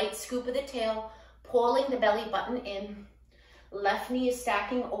slight scoop of the tail, pulling the belly button in. Left knee is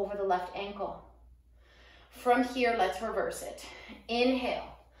stacking over the left ankle. From here, let's reverse it.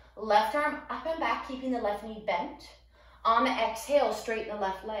 Inhale, left arm up and back, keeping the left knee bent. On the exhale, straighten the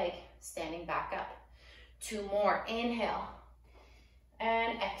left leg, standing back up. 2 more, inhale.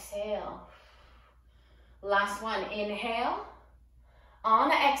 And exhale. Last one, inhale. On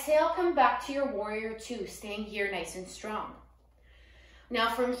the exhale, come back to your warrior 2, staying here nice and strong. Now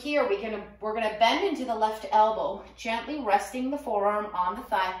from here, we're gonna bend into the left elbow, gently resting the forearm on the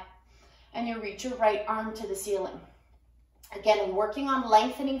thigh, and you reach your right arm to the ceiling. Again, working on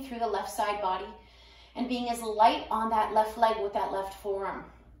lengthening through the left side body and being as light on that left leg with that left forearm.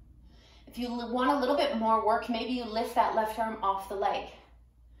 If you want a little bit more work, maybe you lift that left arm off the leg.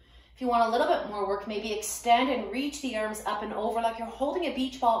 If you want a little bit more work, maybe extend and reach the arms up and over like you're holding a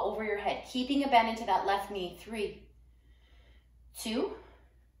beach ball over your head, keeping a bend into that left knee. 3, 2,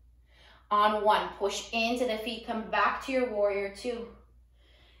 on 1. Push into the feet, come back to your warrior 2.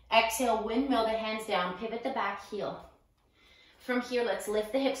 Exhale, windmill the hands down, pivot the back heel. From here, let's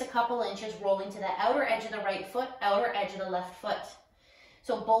lift the hips a couple inches, rolling to the outer edge of the right foot, outer edge of the left foot.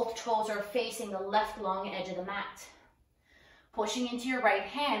 So both toes are facing the left long edge of the mat. Pushing into your right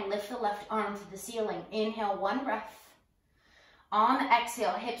hand, lift the left arm to the ceiling. Inhale, 1 breath. On the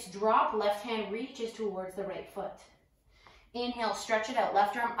exhale, hips drop, left hand reaches towards the right foot. Inhale, stretch it out,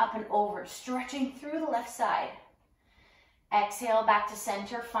 left arm up and over, stretching through the left side. Exhale, back to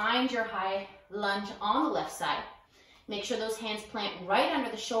center. Find your high lunge on the left side. Make sure those hands plant right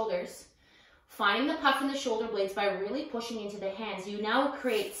under the shoulders. Finding the puff in the shoulder blades by really pushing into the hands. You now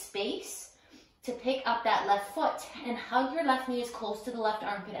create space to pick up that left foot and hug your left knee as close to the left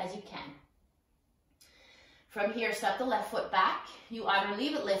armpit as you can. From here, step the left foot back. You either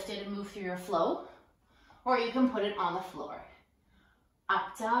leave it lifted and move through your flow, or you can put it on the floor.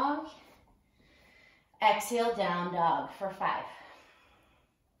 Up dog. Exhale, down dog for 5,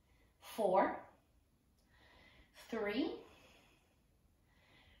 4, 3,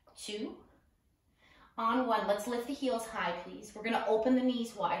 2, on 1. Let's lift the heels high, please. We're gonna open the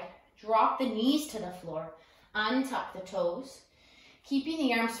knees wide. Drop the knees to the floor. Untuck the toes. Keeping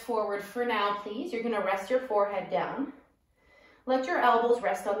the arms forward for now, please. You're gonna rest your forehead down. Let your elbows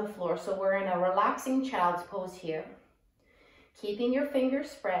rest on the floor. So we're in a relaxing child's pose here. Keeping your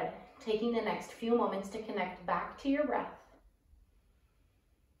fingers spread. Taking the next few moments to connect back to your breath.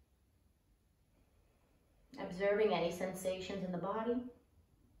 Observing any sensations in the body.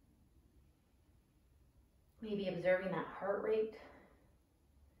 Maybe observing that heart rate.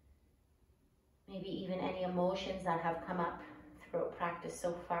 Maybe even any emotions that have come up throughout practice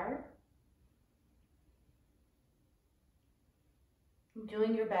so far.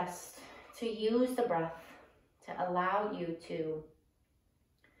 Doing your best to use the breath to allow you to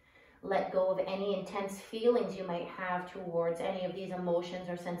let go of any intense feelings you might have towards any of these emotions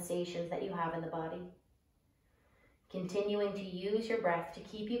or sensations that you have in the body. Continuing to use your breath to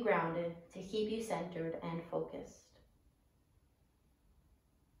keep you grounded, to keep you centered and focused.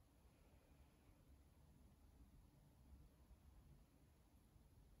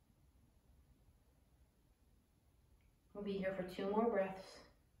 We'll be here for 2 more breaths.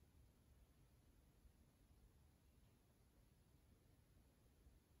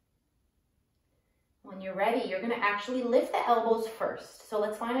 When you're ready, you're going to actually lift the elbows first. So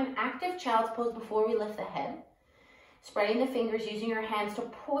let's find an active child's pose before we lift the head. Spreading the fingers, using your hands to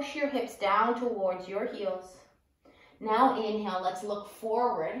push your hips down towards your heels. Now inhale, let's look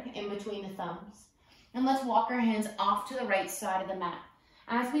forward in between the thumbs. And let's walk our hands off to the right side of the mat.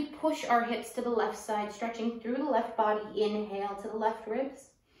 As we push our hips to the left side, stretching through the left body, inhale to the left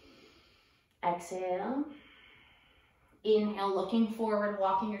ribs. Exhale. Inhale, looking forward,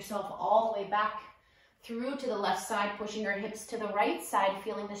 walking yourself all the way back through to the left side, pushing your hips to the right side,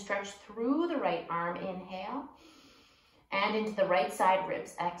 feeling the stretch through the right arm. Inhale. And into the right side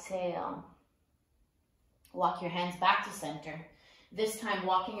ribs. Exhale. Walk your hands back to center. This time,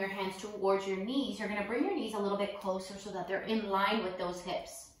 walking your hands towards your knees. You're going to bring your knees a little bit closer so that they're in line with those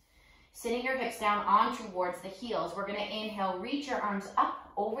hips. Sitting your hips down on towards the heels. We're going to inhale, reach your arms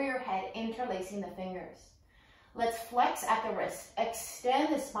up over your head, interlacing the fingers. Let's flex at the wrist.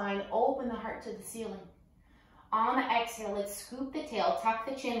 Extend the spine, open the heart to the ceiling. On the exhale, let's scoop the tail, tuck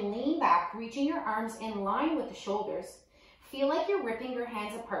the chin, lean back, reaching your arms in line with the shoulders. Feel like you're ripping your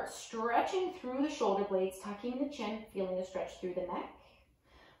hands apart, stretching through the shoulder blades, tucking the chin, feeling the stretch through the neck.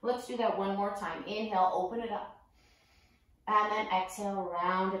 Let's do that one more time. Inhale, open it up. And then exhale,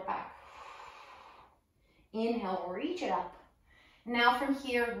 round it back. Inhale, reach it up. Now from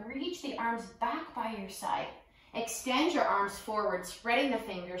here, reach the arms back by your side. Extend your arms forward, spreading the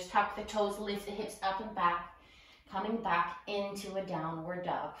fingers, tuck the toes, lift the hips up and back, coming back into a downward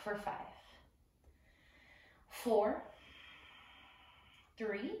dog for 5, 4,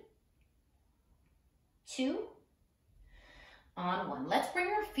 3, 2, on 1. Let's bring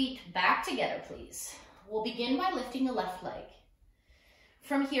our feet back together, please. We'll begin by lifting the left leg.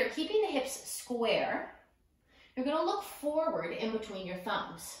 From here, keeping the hips square, you're going to look forward in between your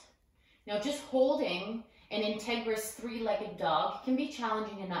thumbs. Now, just holding an integrous 3-legged dog can be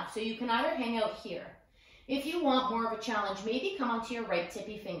challenging enough, so you can either hang out here. If you want more of a challenge, maybe come onto your right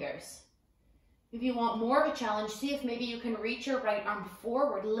tippy fingers. If you want more of a challenge, see if maybe you can reach your right arm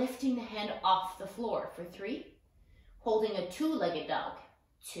forward, lifting the hand off the floor for 3. Holding a 2-legged dog,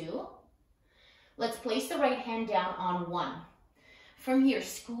 2. Let's place the right hand down on 1. From here,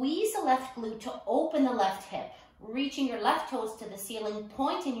 squeeze the left glute to open the left hip, reaching your left toes to the ceiling,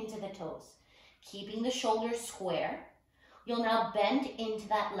 pointing into the toes, keeping the shoulders square. You'll now bend into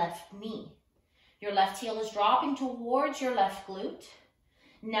that left knee. Your left heel is dropping towards your left glute.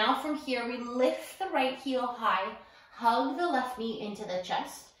 Now from here, we lift the right heel high, hug the left knee into the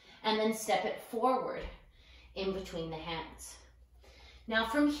chest, and then step it forward in between the hands. Now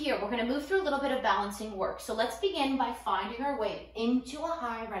from here, we're going to move through a little bit of balancing work. So let's begin by finding our way into a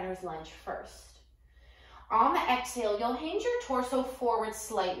high runner's lunge first. On the exhale, you'll hinge your torso forward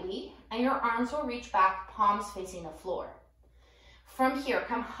slightly, and your arms will reach back, palms facing the floor. From here,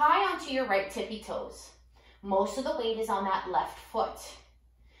 come high onto your right tippy toes. Most of the weight is on that left foot.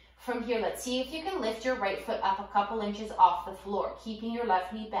 From here, let's see if you can lift your right foot up a couple inches off the floor, keeping your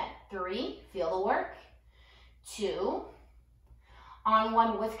left knee bent. 3, feel the work. 2, On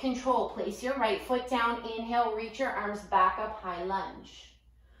one, with control, place your right foot down. Inhale, reach your arms back up, high lunge.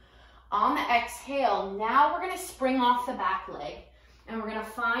 On the exhale, now we're gonna spring off the back leg and we're gonna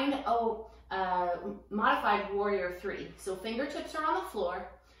find a modified warrior three. So fingertips are on the floor,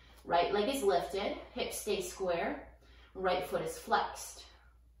 right leg is lifted, hips stay square, right foot is flexed.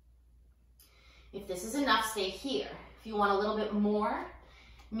 If this is enough, stay here. If you want a little bit more,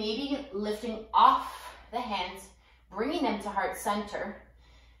 maybe lifting off the hands, bringing them to heart center,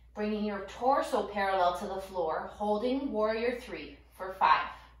 bringing your torso parallel to the floor, holding warrior three for 5,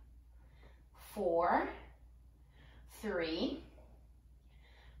 4, 3,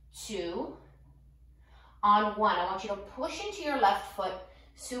 2, on 1. I want you to push into your left foot,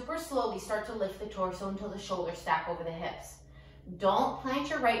 super slowly start to lift the torso until the shoulders stack over the hips. Don't plant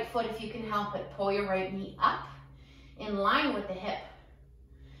your right foot if you can help it. Pull your right knee up in line with the hip.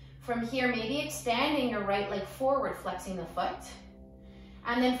 From here, maybe extending your right leg forward, flexing the foot.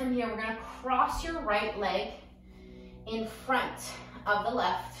 And then from here, we're gonna cross your right leg in front of the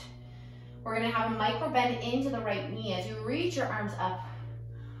left. We're gonna have a micro bend into the right knee as you reach your arms up.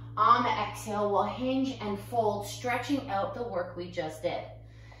 On the exhale, we'll hinge and fold, stretching out the work we just did.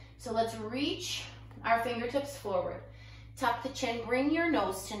 So let's reach our fingertips forward. Tuck the chin, bring your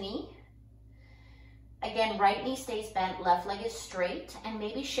nose to knee. Again, right knee stays bent, left leg is straight, and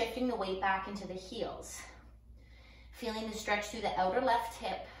maybe shifting the weight back into the heels. Feeling the stretch through the outer left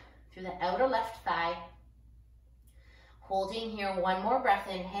hip, through the outer left thigh. Holding here, one more breath,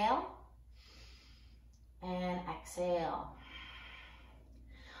 inhale, and exhale.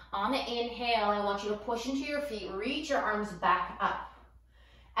 On the inhale, I want you to push into your feet, reach your arms back up.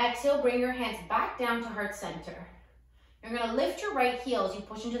 Exhale, bring your hands back down to heart center. You're gonna lift your right heel as you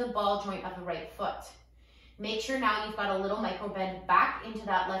push into the ball joint of the right foot. Make sure now you've got a little micro bend back into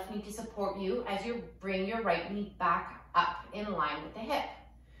that left knee to support you as you bring your right knee back up in line with the hip.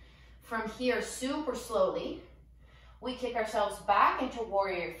 From here, super slowly, we kick ourselves back into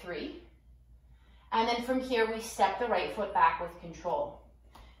warrior three. And then from here, we step the right foot back with control.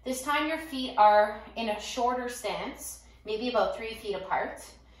 This time your feet are in a shorter stance, maybe about 3 feet apart.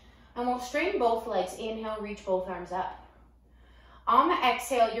 And we'll straighten both legs. Inhale, reach both arms up. On the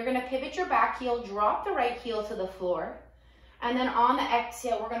exhale, you're gonna pivot your back heel, drop the right heel to the floor. And then on the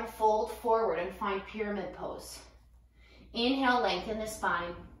exhale, we're gonna fold forward and find pyramid pose. Inhale, lengthen the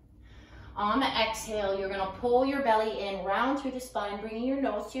spine. On the exhale, you're gonna pull your belly in, round through the spine, bringing your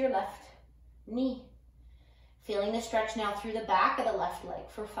nose to your left knee. Feeling the stretch now through the back of the left leg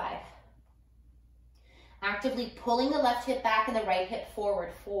for 5. Actively pulling the left hip back and the right hip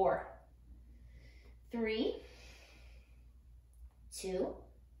forward. 4, 3, 2,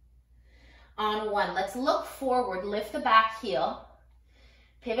 on 1. Let's look forward, lift the back heel,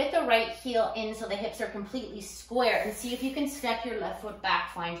 pivot the right heel in so the hips are completely square, and see if you can step your left foot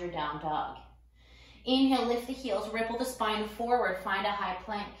back, find your down dog. Inhale, lift the heels, ripple the spine forward, find a high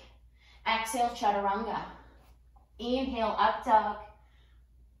plank. Exhale, chaturanga. Inhale, up dog.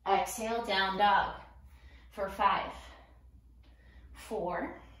 Exhale, down dog for 5,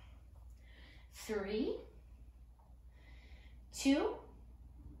 4, 3, 2.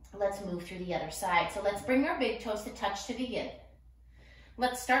 Let's move through the other side. So let's bring our big toes to touch to begin.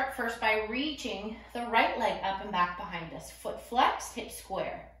 Let's start first by reaching the right leg up and back behind us. Foot flexed, hip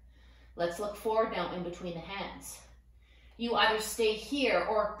square. Let's look forward now in between the hands. You either stay here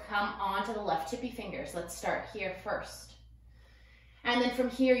or come onto the left tippy fingers. Let's start here first. And then from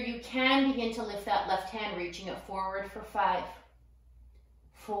here, you can begin to lift that left hand, reaching it forward for 5,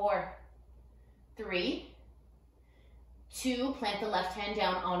 4, 3, 2, plant the left hand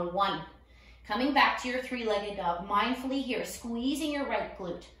down on 1. Coming back to your 3-legged dog, mindfully here, squeezing your right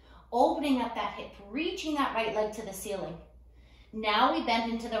glute, opening up that hip, reaching that right leg to the ceiling. Now we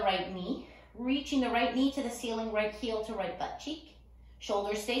bend into the right knee, reaching the right knee to the ceiling, right heel to right butt cheek.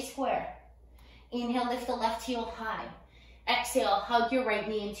 Shoulders stay square. Inhale, lift the left heel high. Exhale, hug your right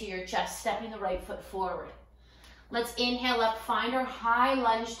knee into your chest, stepping the right foot forward. Let's inhale up, find our high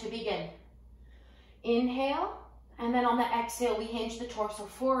lunge to begin. Inhale, and then on the exhale, we hinge the torso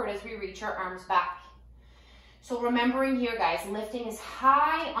forward as we reach our arms back. So remembering here, guys, lifting as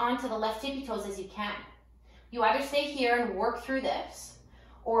high onto the left tippy toes as you can. You either stay here and work through this,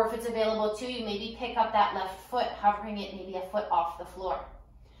 or if it's available to you, maybe pick up that left foot, hovering it maybe a foot off the floor.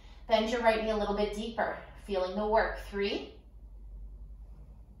 Bend your right knee a little bit deeper, feeling the work. 3,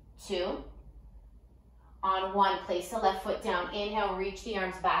 2, on 1. Place the left foot down. Inhale, reach the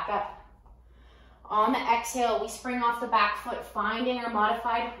arms back up. On the exhale, we spring off the back foot, finding our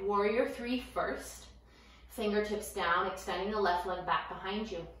modified warrior 3 first. Fingertips down, extending the left leg back behind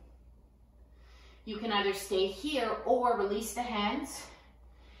you. You can either stay here or release the hands.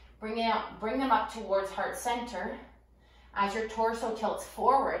 Bring them up towards heart center as your torso tilts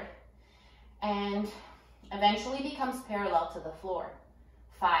forward and eventually becomes parallel to the floor.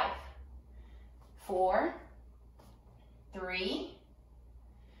 5, 4, 3,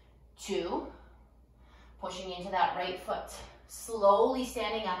 2, pushing into that right foot. Slowly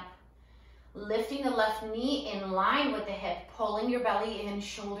standing up, lifting the left knee in line with the hip, pulling your belly in,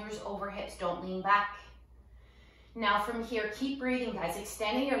 shoulders over hips, don't lean back. Now from here, keep breathing, guys.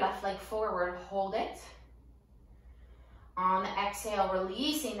 Extending your left leg forward, hold it. On the exhale,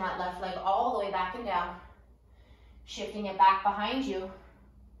 releasing that left leg all the way back and down, shifting it back behind you.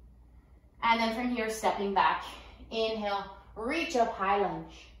 And then from here, stepping back. Inhale, reach up, high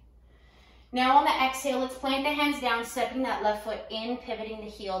lunge. Now on the exhale, let's plant the hands down, stepping that left foot in, pivoting the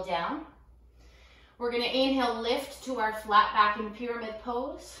heel down. We're gonna inhale, lift to our flat back in pyramid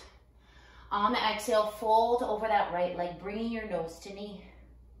pose. On the exhale, fold over that right leg, bringing your nose to knee.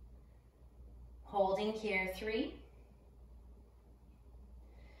 Holding here, 3,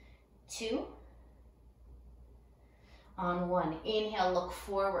 2, on 1. Inhale, look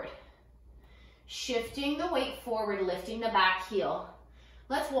forward. Shifting the weight forward, lifting the back heel.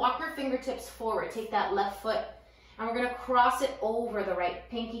 Let's walk our fingertips forward. Take that left foot and we're gonna cross it over the right.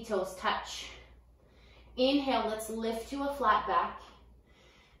 Pinky toes touch. Inhale, let's lift to a flat back.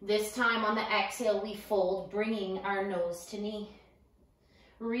 This time on the exhale, we fold, bringing our nose to knee.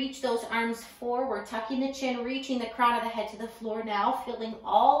 Reach those arms forward, tucking the chin, reaching the crown of the head to the floor now, feeling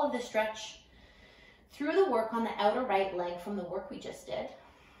all of the stretch through the work on the outer right leg from the work we just did.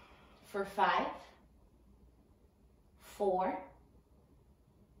 For 5, 4,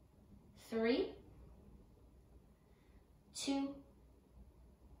 3, 2,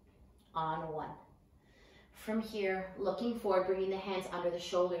 on 1. From here, looking forward, bringing the hands under the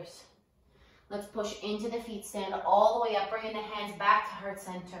shoulders. Let's push into the feet, stand all the way up, bringing the hands back to heart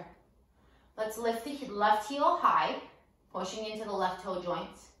center. Let's lift the left heel high, pushing into the left toe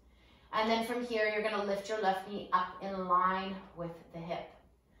joints. And then from here, you're gonna lift your left knee up in line with the hip.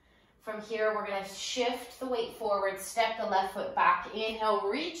 From here, we're gonna shift the weight forward, step the left foot back. Inhale,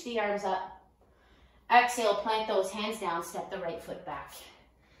 reach the arms up. Exhale, plant those hands down, step the right foot back.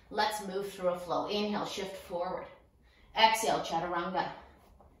 Let's move through a flow. Inhale, shift forward. Exhale, chaturanga.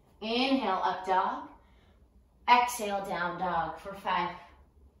 Inhale, up dog. Exhale, down dog for 5,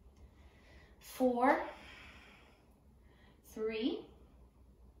 4, 3,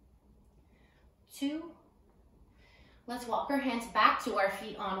 2. Let's walk our hands back to our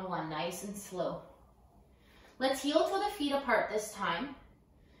feet on 1, nice and slow. Let's heel to the feet apart this time.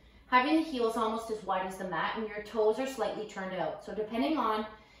 Having the heels almost as wide as the mat and your toes are slightly turned out. So depending on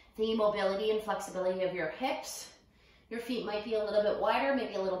the mobility and flexibility of your hips, your feet might be a little bit wider,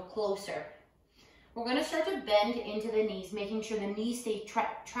 maybe a little closer. We're gonna start to bend into the knees, making sure the knees stay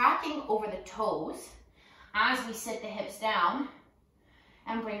tracking over the toes as we sit the hips down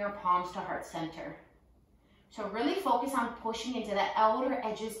and bring our palms to heart center. So really focus on pushing into the outer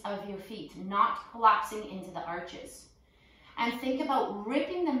edges of your feet, not collapsing into the arches. And think about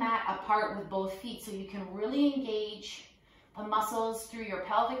ripping the mat apart with both feet so you can really engage the muscles through your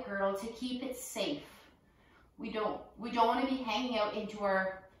pelvic girdle to keep it safe. We don't want to be hanging out into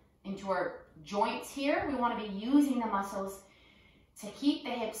our joints here. We want to be using the muscles to keep the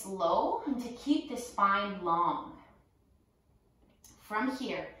hips low and to keep the spine long. From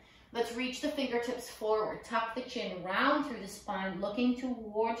here, let's reach the fingertips forward, tuck the chin, round through the spine, looking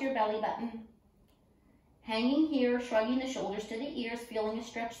towards your belly button. Hanging here, shrugging the shoulders to the ears, feeling a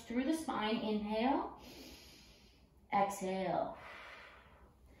stretch through the spine. Inhale. Exhale.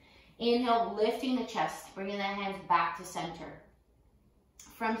 Inhale, lifting the chest, bringing the hands back to center.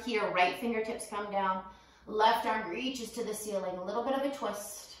 From here, right fingertips come down, left arm reaches to the ceiling, a little bit of a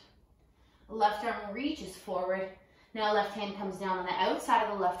twist. Left arm reaches forward. Now left hand comes down on the outside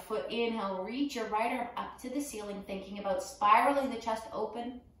of the left foot. Inhale, reach your right arm up to the ceiling, thinking about spiraling the chest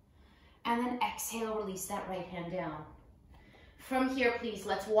open. And then exhale, release that right hand down. From here, please,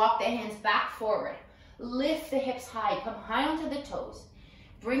 let's walk the hands back forward. Lift the hips high, come high onto the toes.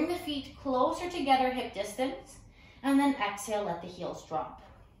 Bring the feet closer together, hip distance, and then exhale, let the heels drop.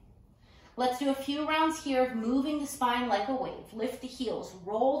 Let's do a few rounds here of moving the spine like a wave. Lift the heels,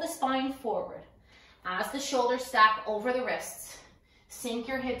 roll the spine forward. As the shoulders stack over the wrists, sink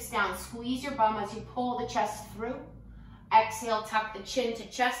your hips down, squeeze your bum as you pull the chest through. Exhale, tuck the chin to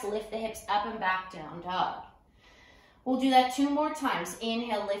chest, lift the hips up and back, down dog. We'll do that 2 more times.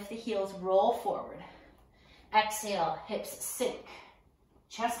 Inhale, lift the heels, roll forward. Exhale, hips sink.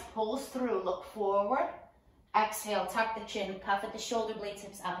 Chest pulls through, look forward. Exhale, tuck the chin, puff at the shoulder blades,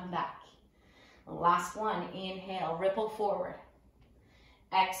 hips up and back. Last one, inhale, ripple forward.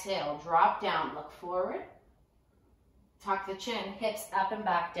 Exhale, drop down, look forward. Tuck the chin, hips up and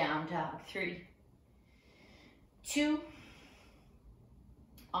back, down dog. 3, 2,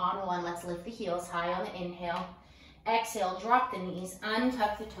 on 1. Let's lift the heels high on the inhale. Exhale, drop the knees,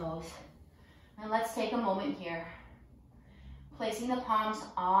 untuck the toes. And let's take a moment here. Placing the palms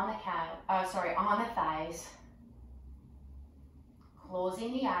on the on the thighs.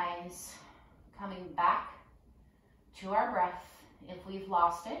 Closing the eyes, coming back to our breath if we've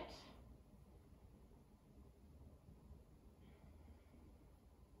lost it.